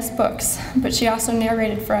 She read us books, but she also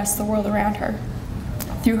narrated for us the world around her.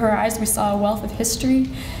 Through her eyes, we saw a wealth of history,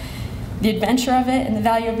 the adventure of it, and the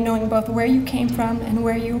value of knowing both where you came from and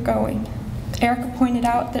where you were going. Erica pointed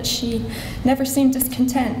out that she never seemed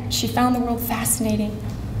discontent. She found the world fascinating.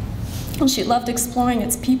 And she loved exploring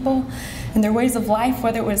its people and their ways of life,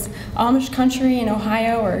 whether it was Amish country in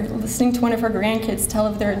Ohio or listening to one of her grandkids tell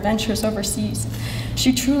of their adventures overseas.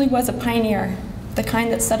 She truly was a pioneer, the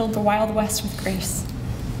kind that settled the Wild West with grace.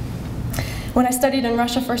 When I studied in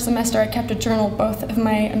Russia for a semester, I kept a journal both of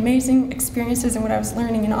my amazing experiences and what I was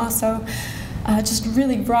learning, and also just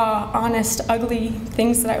really raw, honest, ugly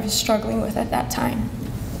things that I was struggling with at that time.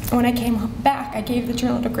 And when I came back, I gave the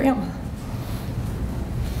journal to Grandma.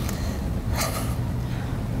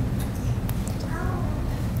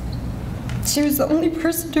 She was the only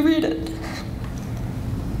person to read it.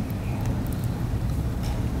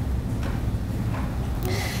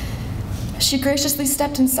 She graciously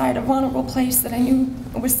stepped inside a vulnerable place that I knew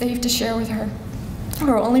was safe to share with her.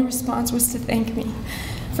 Her only response was to thank me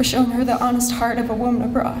for showing her the honest heart of a woman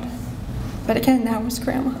abroad. But again, that was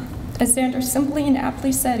Grandma. As Xander simply and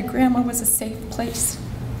aptly said, Grandma was a safe place.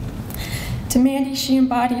 To Mandy, she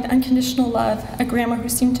embodied unconditional love, a grandma who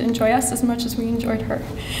seemed to enjoy us as much as we enjoyed her.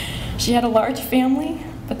 She had a large family,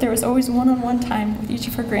 but there was always one-on-one time with each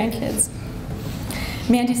of her grandkids.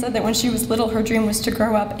 Mandy said that when she was little, her dream was to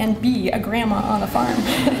grow up and be a grandma on a farm.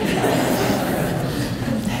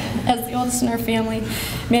 As the oldest in her family,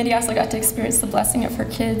 Mandy also got to experience the blessing of her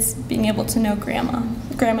kids being able to know Grandma.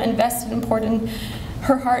 Grandma invested and poured in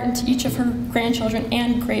her heart into each of her grandchildren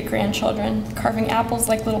and great-grandchildren, carving apples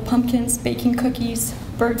like little pumpkins, baking cookies,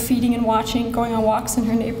 bird feeding and watching, going on walks in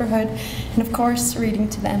her neighborhood, and of course, reading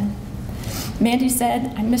to them. Mandy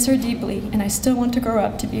said, "I miss her deeply, and I still want to grow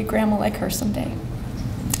up to be a grandma like her someday."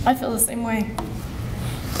 I feel the same way.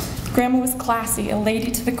 Grandma was classy, a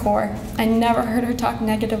lady to the core. I never heard her talk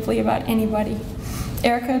negatively about anybody.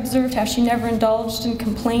 Erica observed how she never indulged in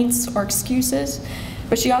complaints or excuses,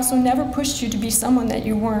 but she also never pushed you to be someone that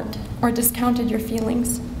you weren't or discounted your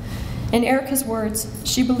feelings. In Erica's words,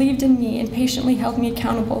 she believed in me and patiently held me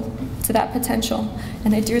accountable to that potential,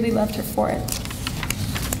 and I dearly loved her for it.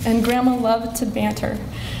 And Grandma loved to banter.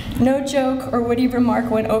 No joke or witty remark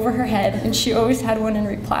went over her head, and she always had one in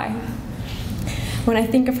reply. When I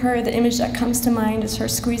think of her, the image that comes to mind is her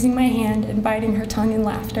squeezing my hand and biting her tongue in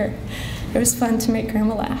laughter. It was fun to make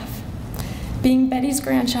Grandma laugh. Being Betty's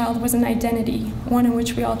grandchild was an identity, one in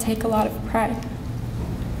which we all take a lot of pride.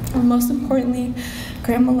 And most importantly,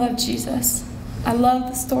 Grandma loved Jesus. I love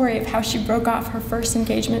the story of how she broke off her first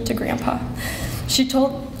engagement to Grandpa. She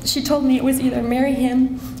told me it was either marry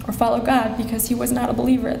him or follow God because he was not a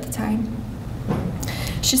believer at the time.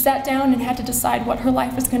 She sat down and had to decide what her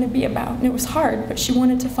life was going to be about, and it was hard, but she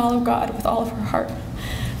wanted to follow God with all of her heart.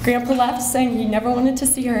 Grandpa left, saying he never wanted to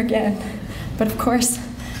see her again. But of course,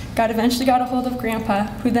 God eventually got a hold of Grandpa,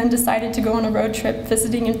 who then decided to go on a road trip,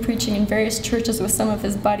 visiting and preaching in various churches with some of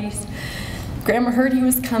his buddies. Grandma heard he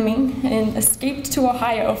was coming and escaped to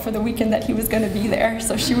Ohio for the weekend that he was going to be there,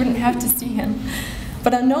 so she wouldn't have to see him.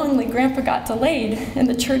 But unknowingly, Grandpa got delayed in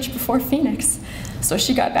the church before Phoenix, so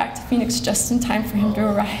she got back to Phoenix just in time for him to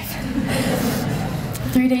arrive.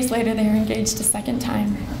 3 days later, they were engaged a second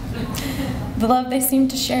time. The love they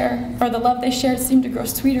shared seemed to grow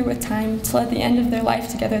sweeter with time, till at the end of their life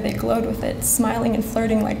together, they glowed with it, smiling and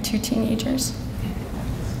flirting like two teenagers.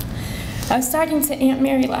 I was talking to Aunt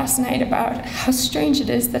Mary last night about how strange it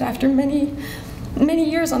is that after many, many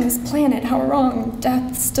years on this planet, how wrong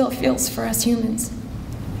death still feels for us humans.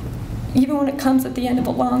 Even when it comes at the end of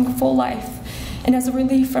a long, full life, and as a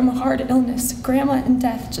relief from a hard illness, Grandma and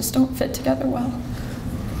death just don't fit together well.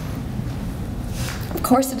 Of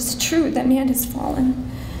course, it is true that man has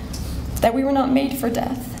fallen, that we were not made for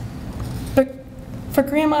death. But for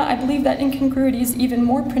Grandma, I believe that incongruity is even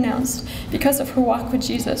more pronounced because of her walk with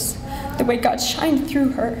Jesus, the way God shined through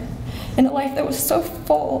her in a life that was so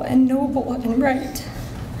full and noble and right.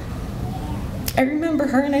 I remember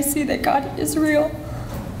her and I see that God is real.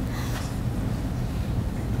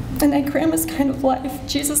 And that Grandma's kind of life,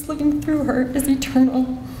 Jesus living through her, is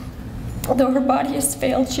eternal. Although her body has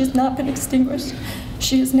failed, she has not been extinguished.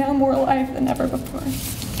 She is now more alive than ever before.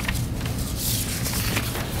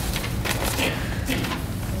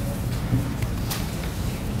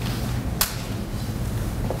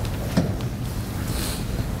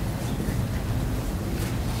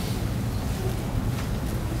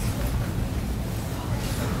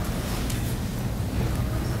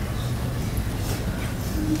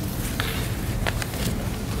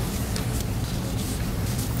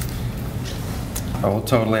 I will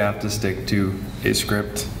totally have to stick to a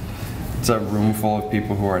script. It's a room full of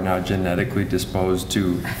people who are now genetically disposed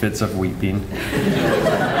to fits of weeping.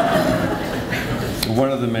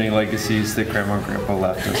 One of the many legacies that Grandma and Grandpa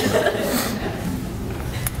left us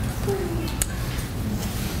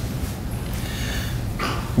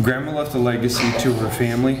with. Grandma left a legacy to her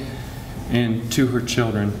family, and to her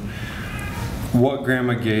children, what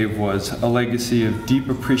Grandma gave was a legacy of deep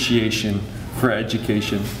appreciation for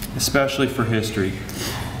education, especially for history.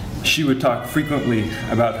 She would talk frequently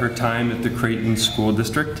about her time at the Creighton School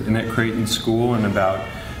District and at Creighton School, and about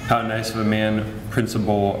how nice of a man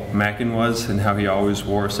Principal Mackin was and how he always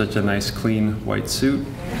wore such a nice clean white suit.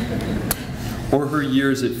 Or her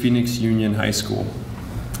years at Phoenix Union High School.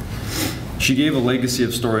 She gave a legacy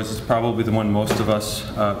of stories. It's probably the one most of us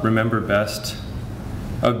remember best,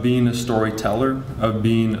 of being a storyteller, of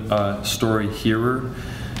being a story hearer,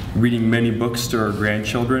 reading many books to her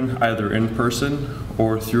grandchildren, either in person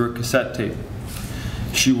or through a cassette tape.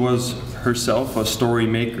 She was herself a story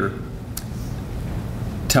maker,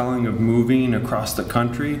 telling of moving across the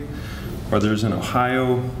country, whether it's in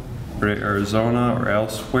Ohio or Arizona or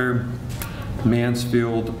elsewhere,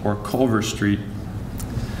 Mansfield or Culver Street.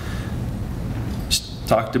 She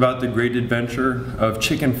talked about the great adventure of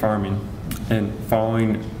chicken farming and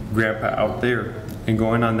following Grandpa out there and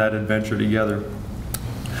going on that adventure together.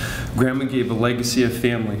 Grandma gave a legacy of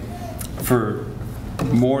family. For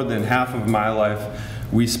more than half of my life,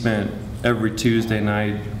 we spent every Tuesday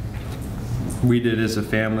night, we did as a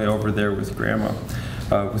family over there with Grandma,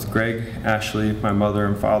 with Greg, Ashley, my mother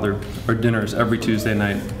and father, our dinners every Tuesday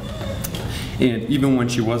night. And even when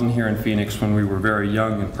she wasn't here in Phoenix, when we were very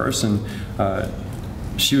young in person,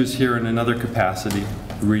 she was here in another capacity,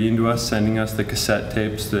 reading to us, sending us the cassette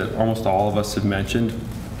tapes that almost all of us have mentioned.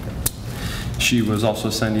 She was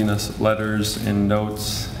also sending us letters and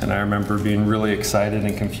notes, and I remember being really excited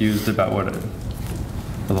and confused about what a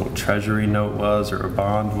little treasury note was or a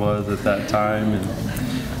bond was at that time.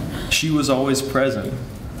 And she was always present.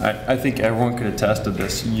 I think everyone could attest to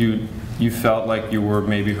this. You felt like you were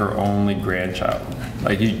maybe her only grandchild.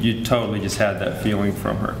 Like you totally just had that feeling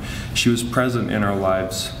from her. She was present in our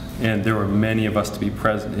lives, and there were many of us to be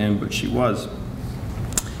present in, but she was.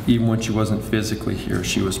 Even when she wasn't physically here,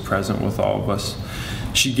 she was present with all of us.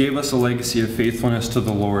 She gave us a legacy of faithfulness to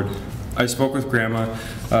the Lord. I spoke with Grandma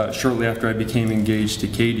shortly after I became engaged to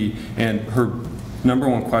Katie, and her number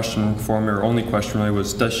one question for me, or only question really,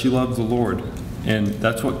 was, does she love the Lord? And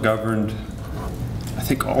that's what governed, I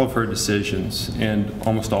think, all of her decisions and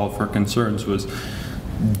almost all of her concerns was,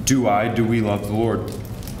 do we love the Lord?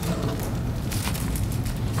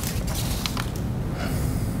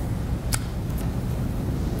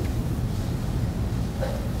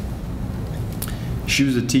 She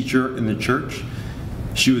was a teacher in the church.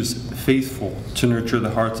 She was faithful to nurture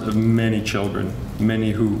the hearts of many children,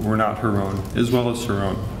 many who were not her own, as well as her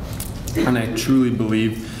own. And I truly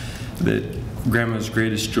believe that Grandma's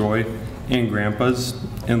greatest joy, and Grandpa's,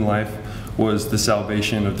 in life was the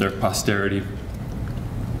salvation of their posterity.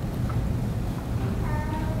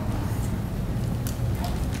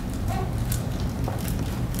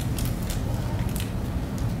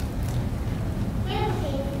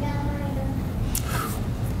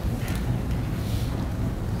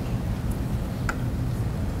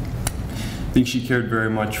 I think she cared very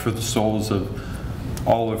much for the souls of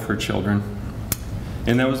all of her children.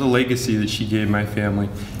 And that was a legacy that she gave my family.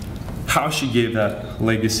 How she gave that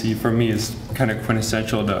legacy for me is kind of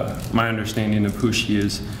quintessential to my understanding of who she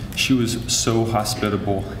is. She was so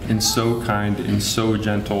hospitable and so kind and so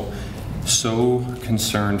gentle, so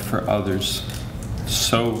concerned for others,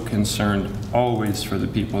 so concerned always for the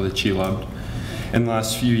people that she loved. In the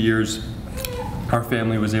last few years, our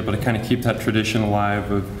family was able to kind of keep that tradition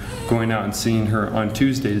alive of going out and seeing her on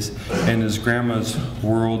Tuesdays. And as Grandma's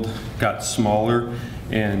world got smaller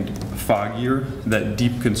and foggier, that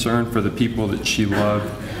deep concern for the people that she loved,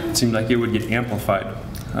 it seemed like it would get amplified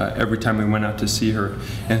every time we went out to see her.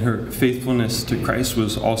 And her faithfulness to Christ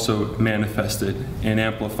was also manifested and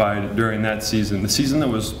amplified during that season, the season that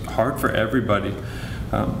was hard for everybody.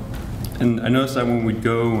 And I noticed that when we'd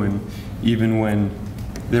go, and even when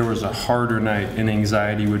there was a harder night, and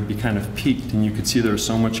anxiety would be kind of peaked, and you could see there was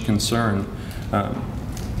so much concern.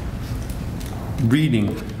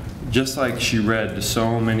 Reading, just like she read to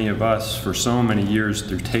so many of us for so many years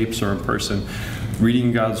through tapes or in person,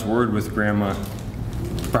 reading God's Word with Grandma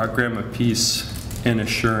brought Grandma peace and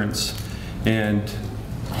assurance, and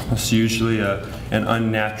it's usually an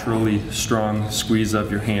unnaturally strong squeeze of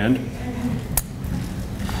your hand.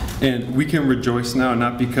 And we can rejoice now,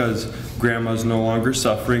 not because Grandma's no longer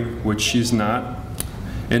suffering, which she's not,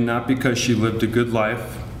 and not because she lived a good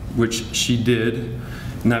life, which she did,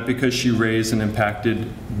 not because she raised and impacted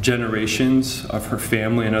generations of her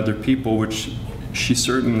family and other people, which she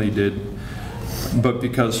certainly did, but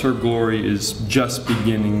because her glory is just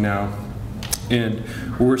beginning now. And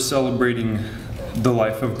we're celebrating the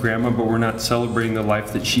life of Grandma, but we're not celebrating the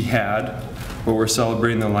life that she had but we're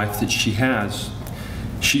celebrating the life that she has.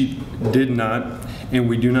 She did not, and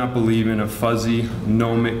we do not believe in a fuzzy,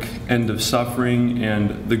 gnomic end of suffering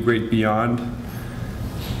and the great beyond.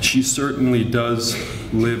 She certainly does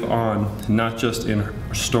live on, not just in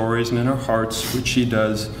her stories and in her hearts, which she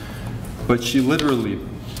does, but she literally,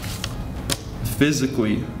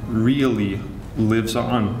 physically, really lives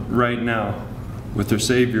on right now with her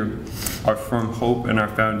Savior, our firm hope and our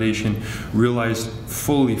foundation realized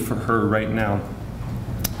fully for her right now.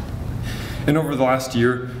 And over the last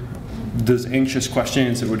year, those anxious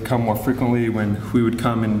questions that would come more frequently when we would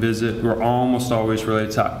come and visit were almost always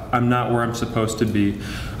related to, I'm not where I'm supposed to be.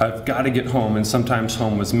 I've got to get home. And sometimes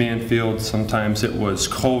home was Manfield, sometimes it was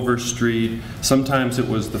Culver Street, sometimes it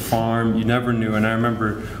was the farm. You never knew. And I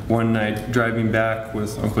remember one night driving back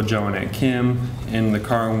with Uncle Joe and Aunt Kim in the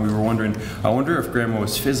car, and we were wondering, I wonder if Grandma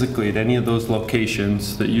was physically at any of those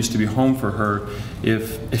locations that used to be home for her,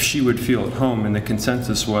 if she would feel at home. And the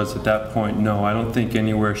consensus was at that point, no, I don't think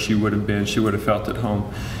anywhere she would have been, she would have felt at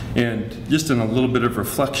home. And just in a little bit of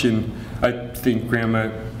reflection, I think Grandma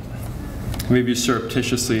maybe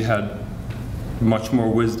surreptitiously had much more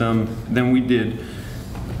wisdom than we did.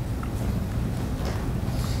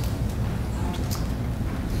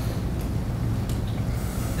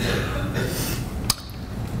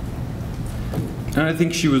 And I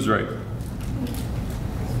think she was right.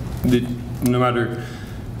 That no matter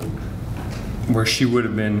where she would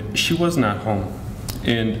have been, she was not home.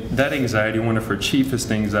 And that anxiety, one of her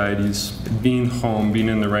chiefest anxieties, being home, being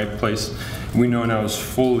in the right place, we know now is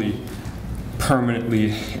fully,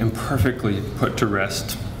 permanently, and perfectly put to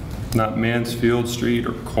rest. Not Mansfield Street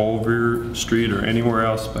or Culver Street or anywhere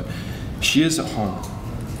else, but she is at home.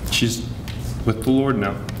 She's with the Lord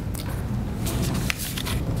now.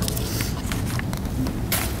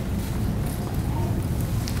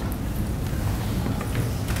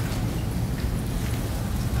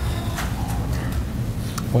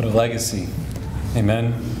 What a legacy.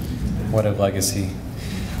 Amen. What a legacy.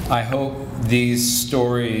 I hope these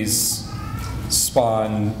stories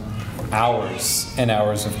spawn hours and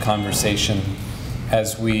hours of conversation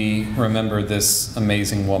as we remember this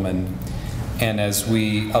amazing woman and as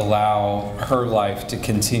we allow her life to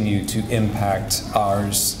continue to impact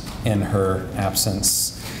ours in her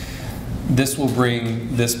absence. This will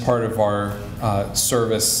bring this part of our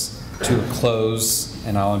service to a close,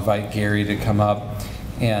 and I'll invite Gary to come up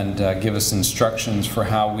and give us instructions for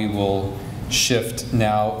how we will shift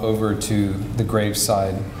now over to the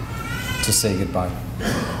graveside to say goodbye.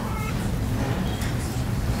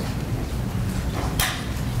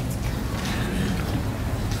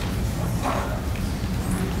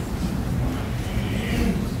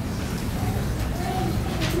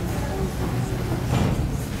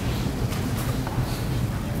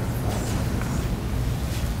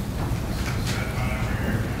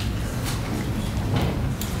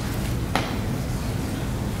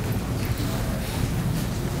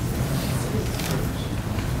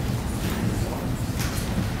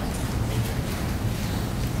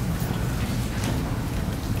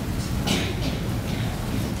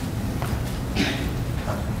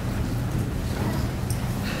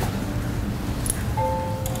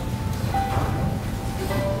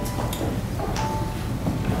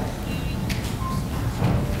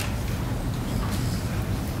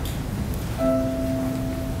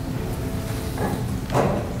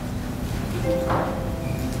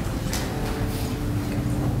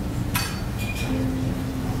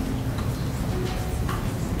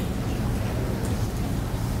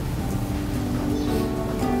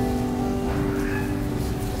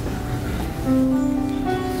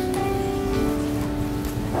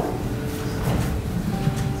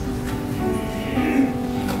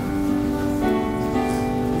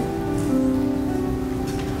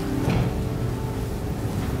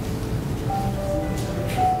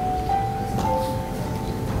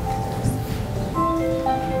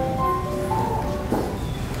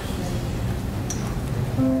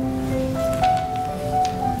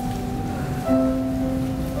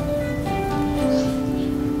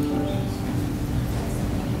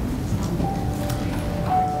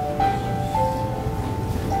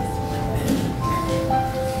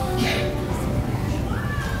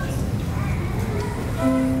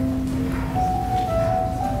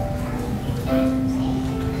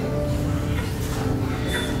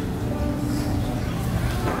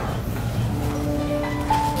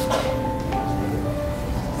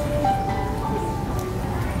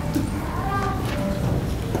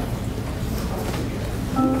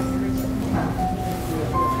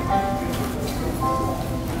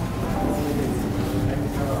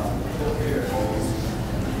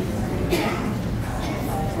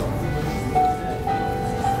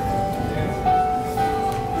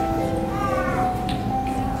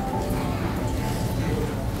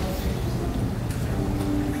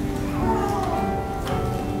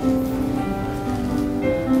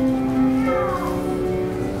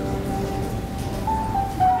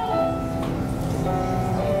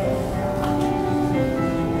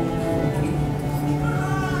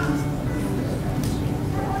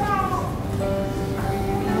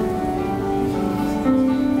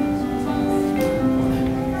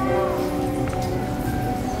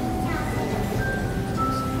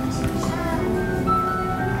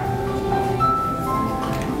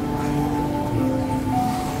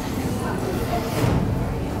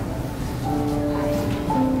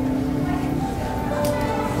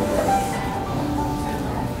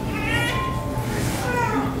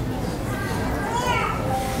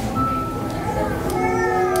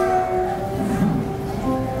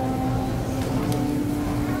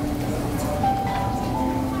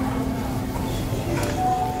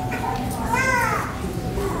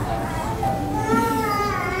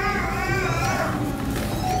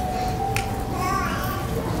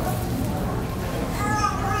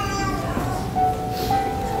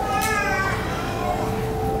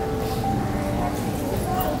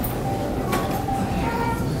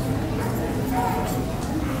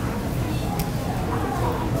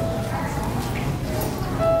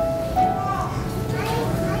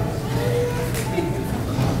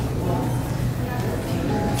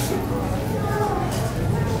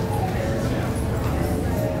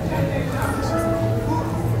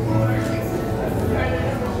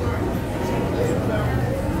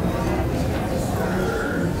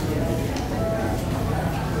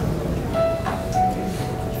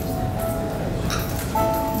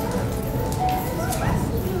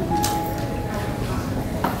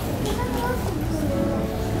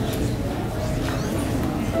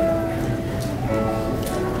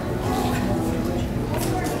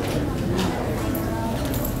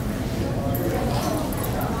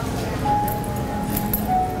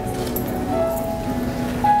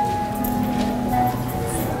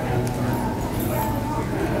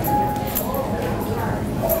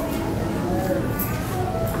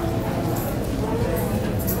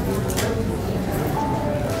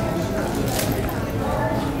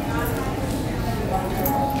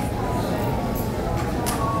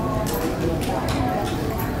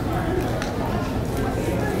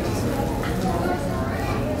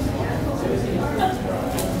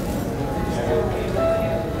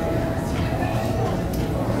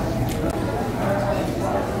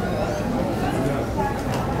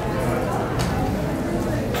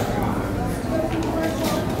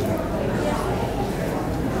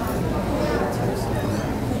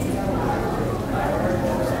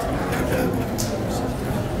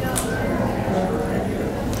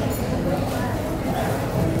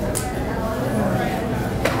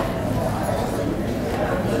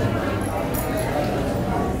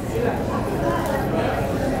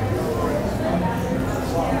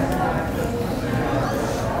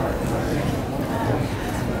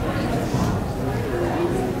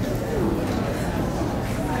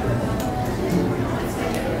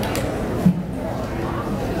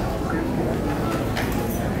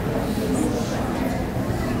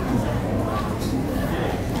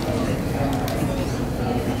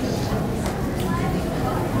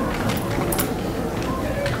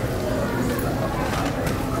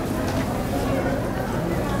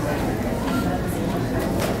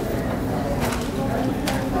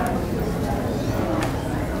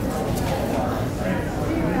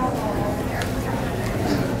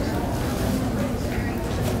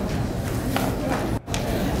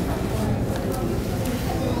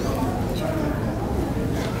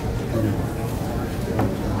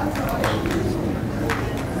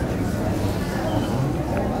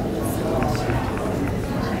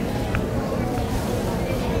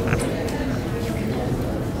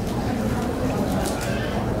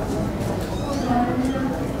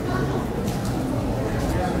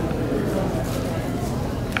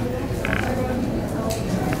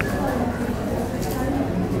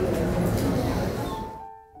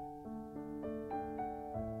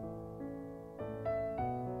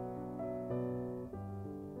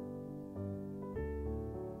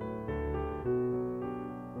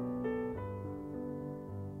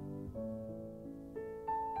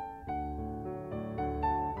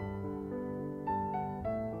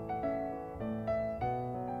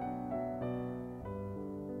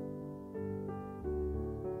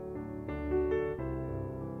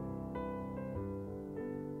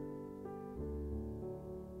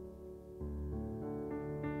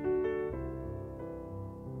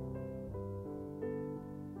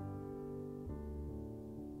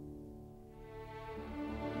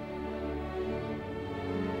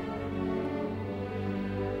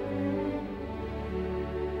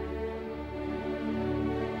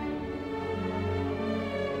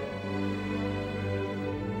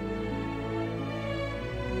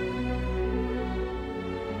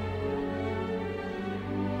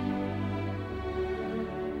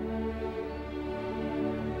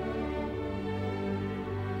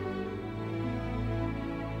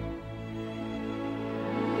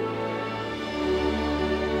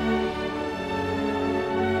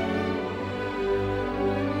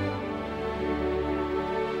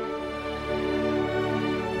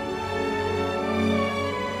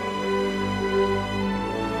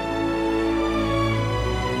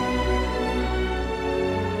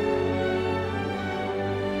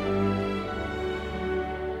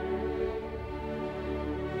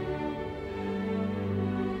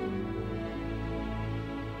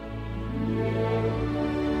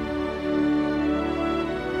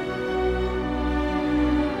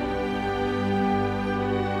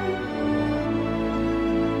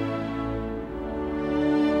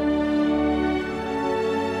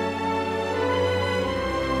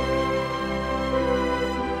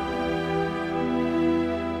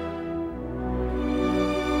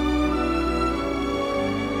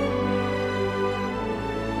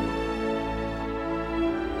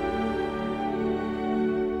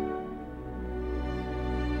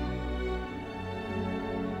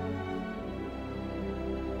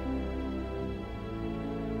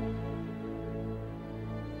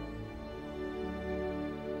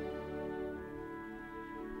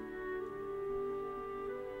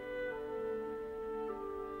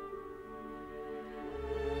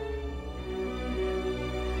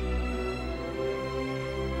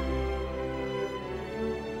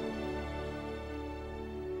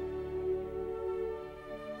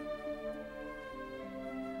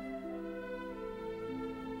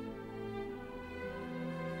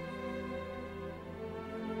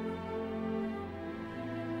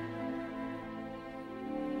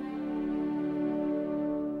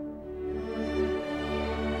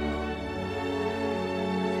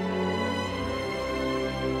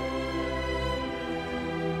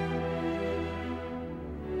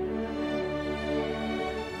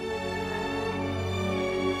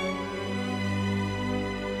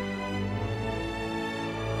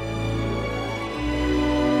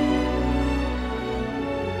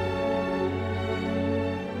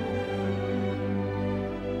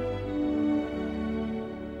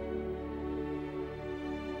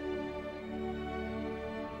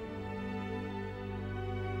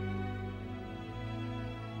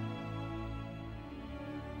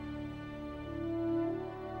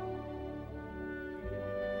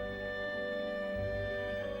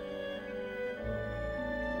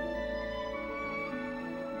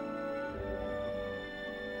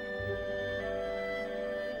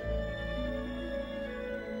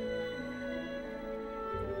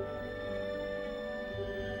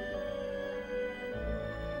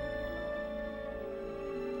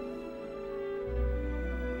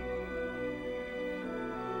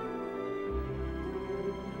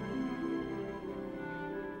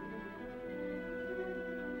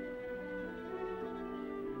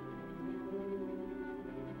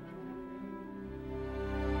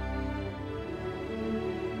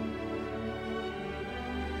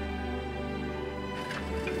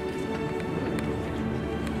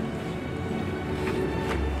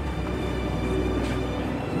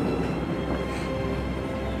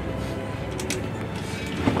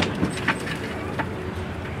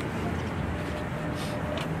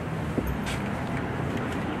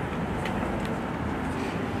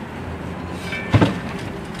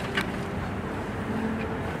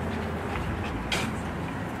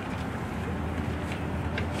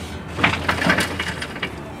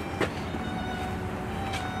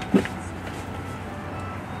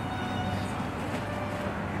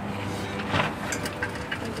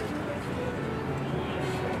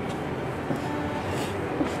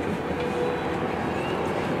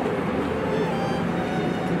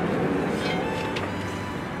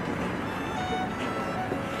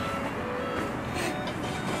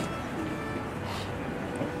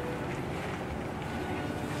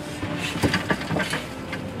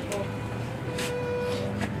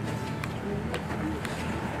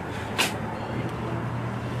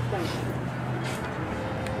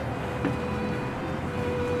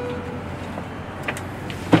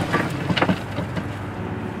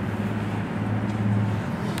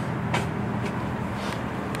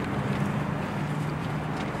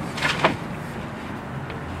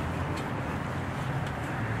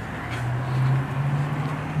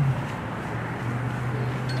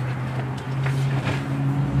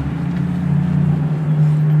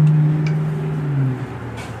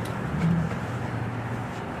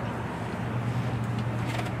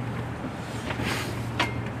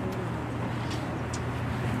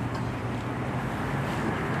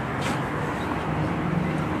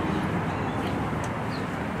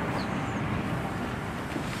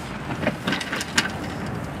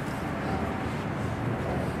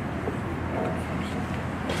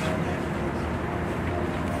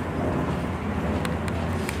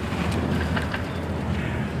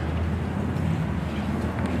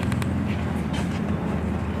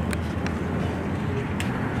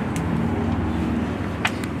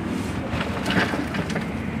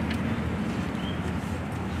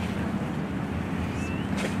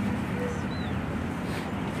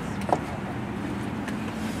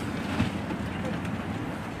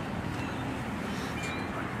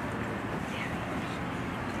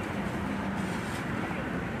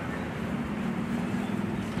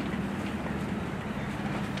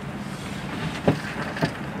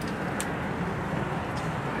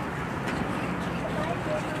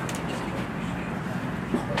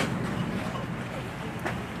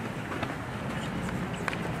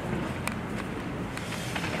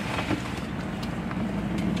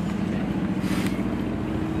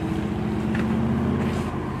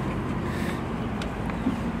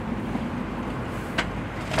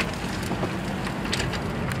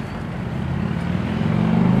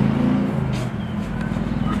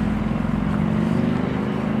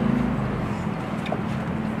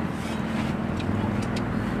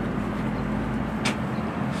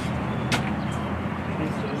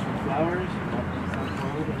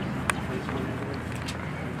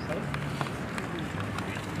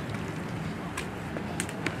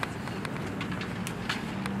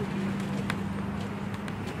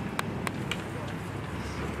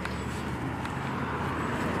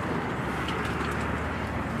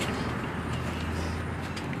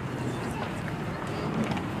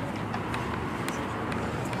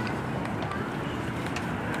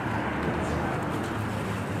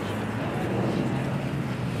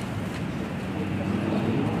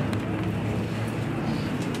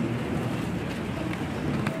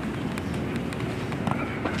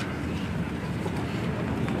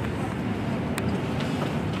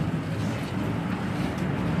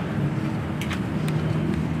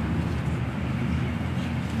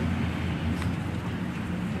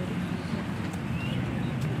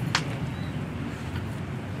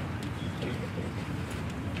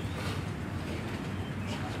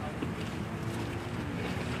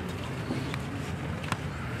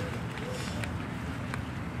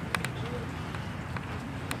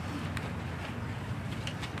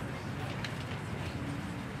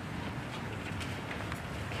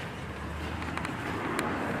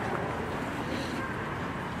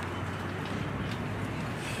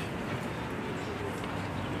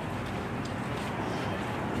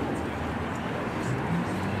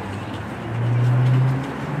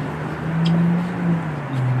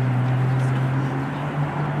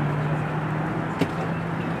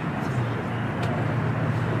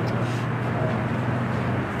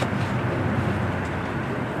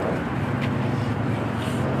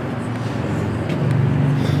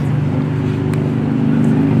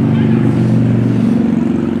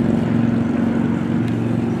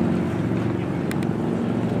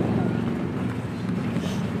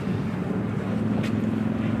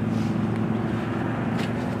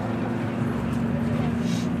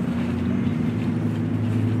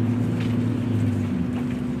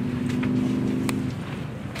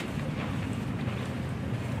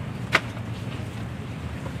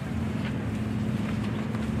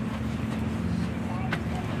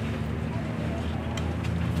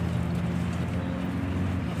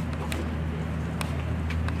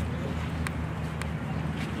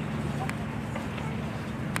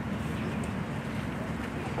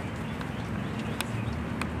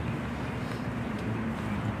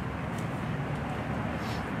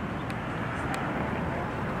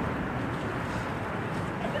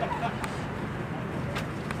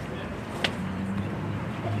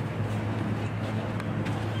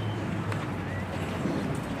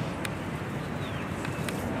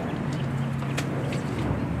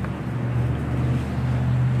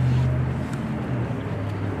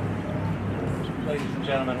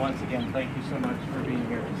 gentlemen, once again, thank you so much for being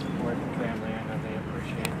here to support the family. I know they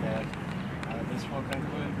appreciate that. This will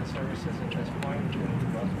conclude the services at this point. You're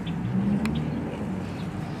welcome.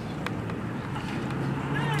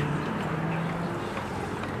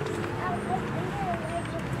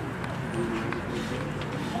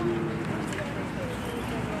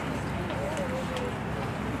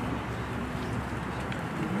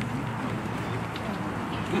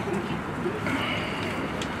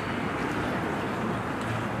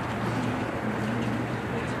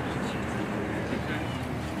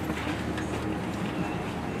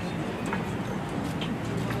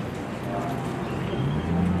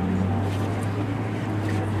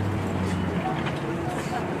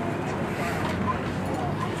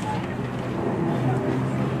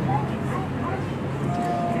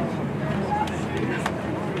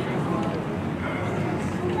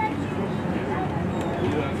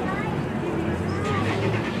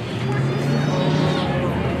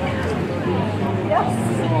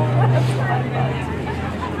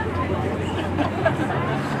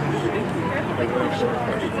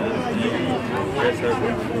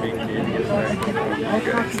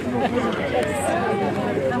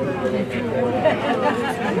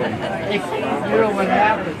 You know what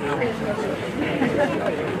happened?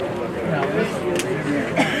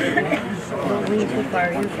 What music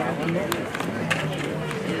are you following?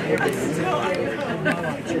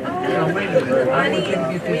 Honey,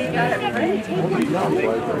 we got it right.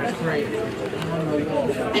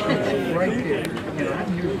 Right there.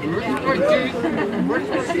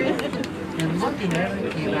 And looking at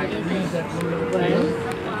it, and I read that word.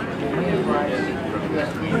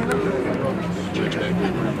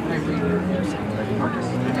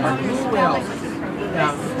 Well.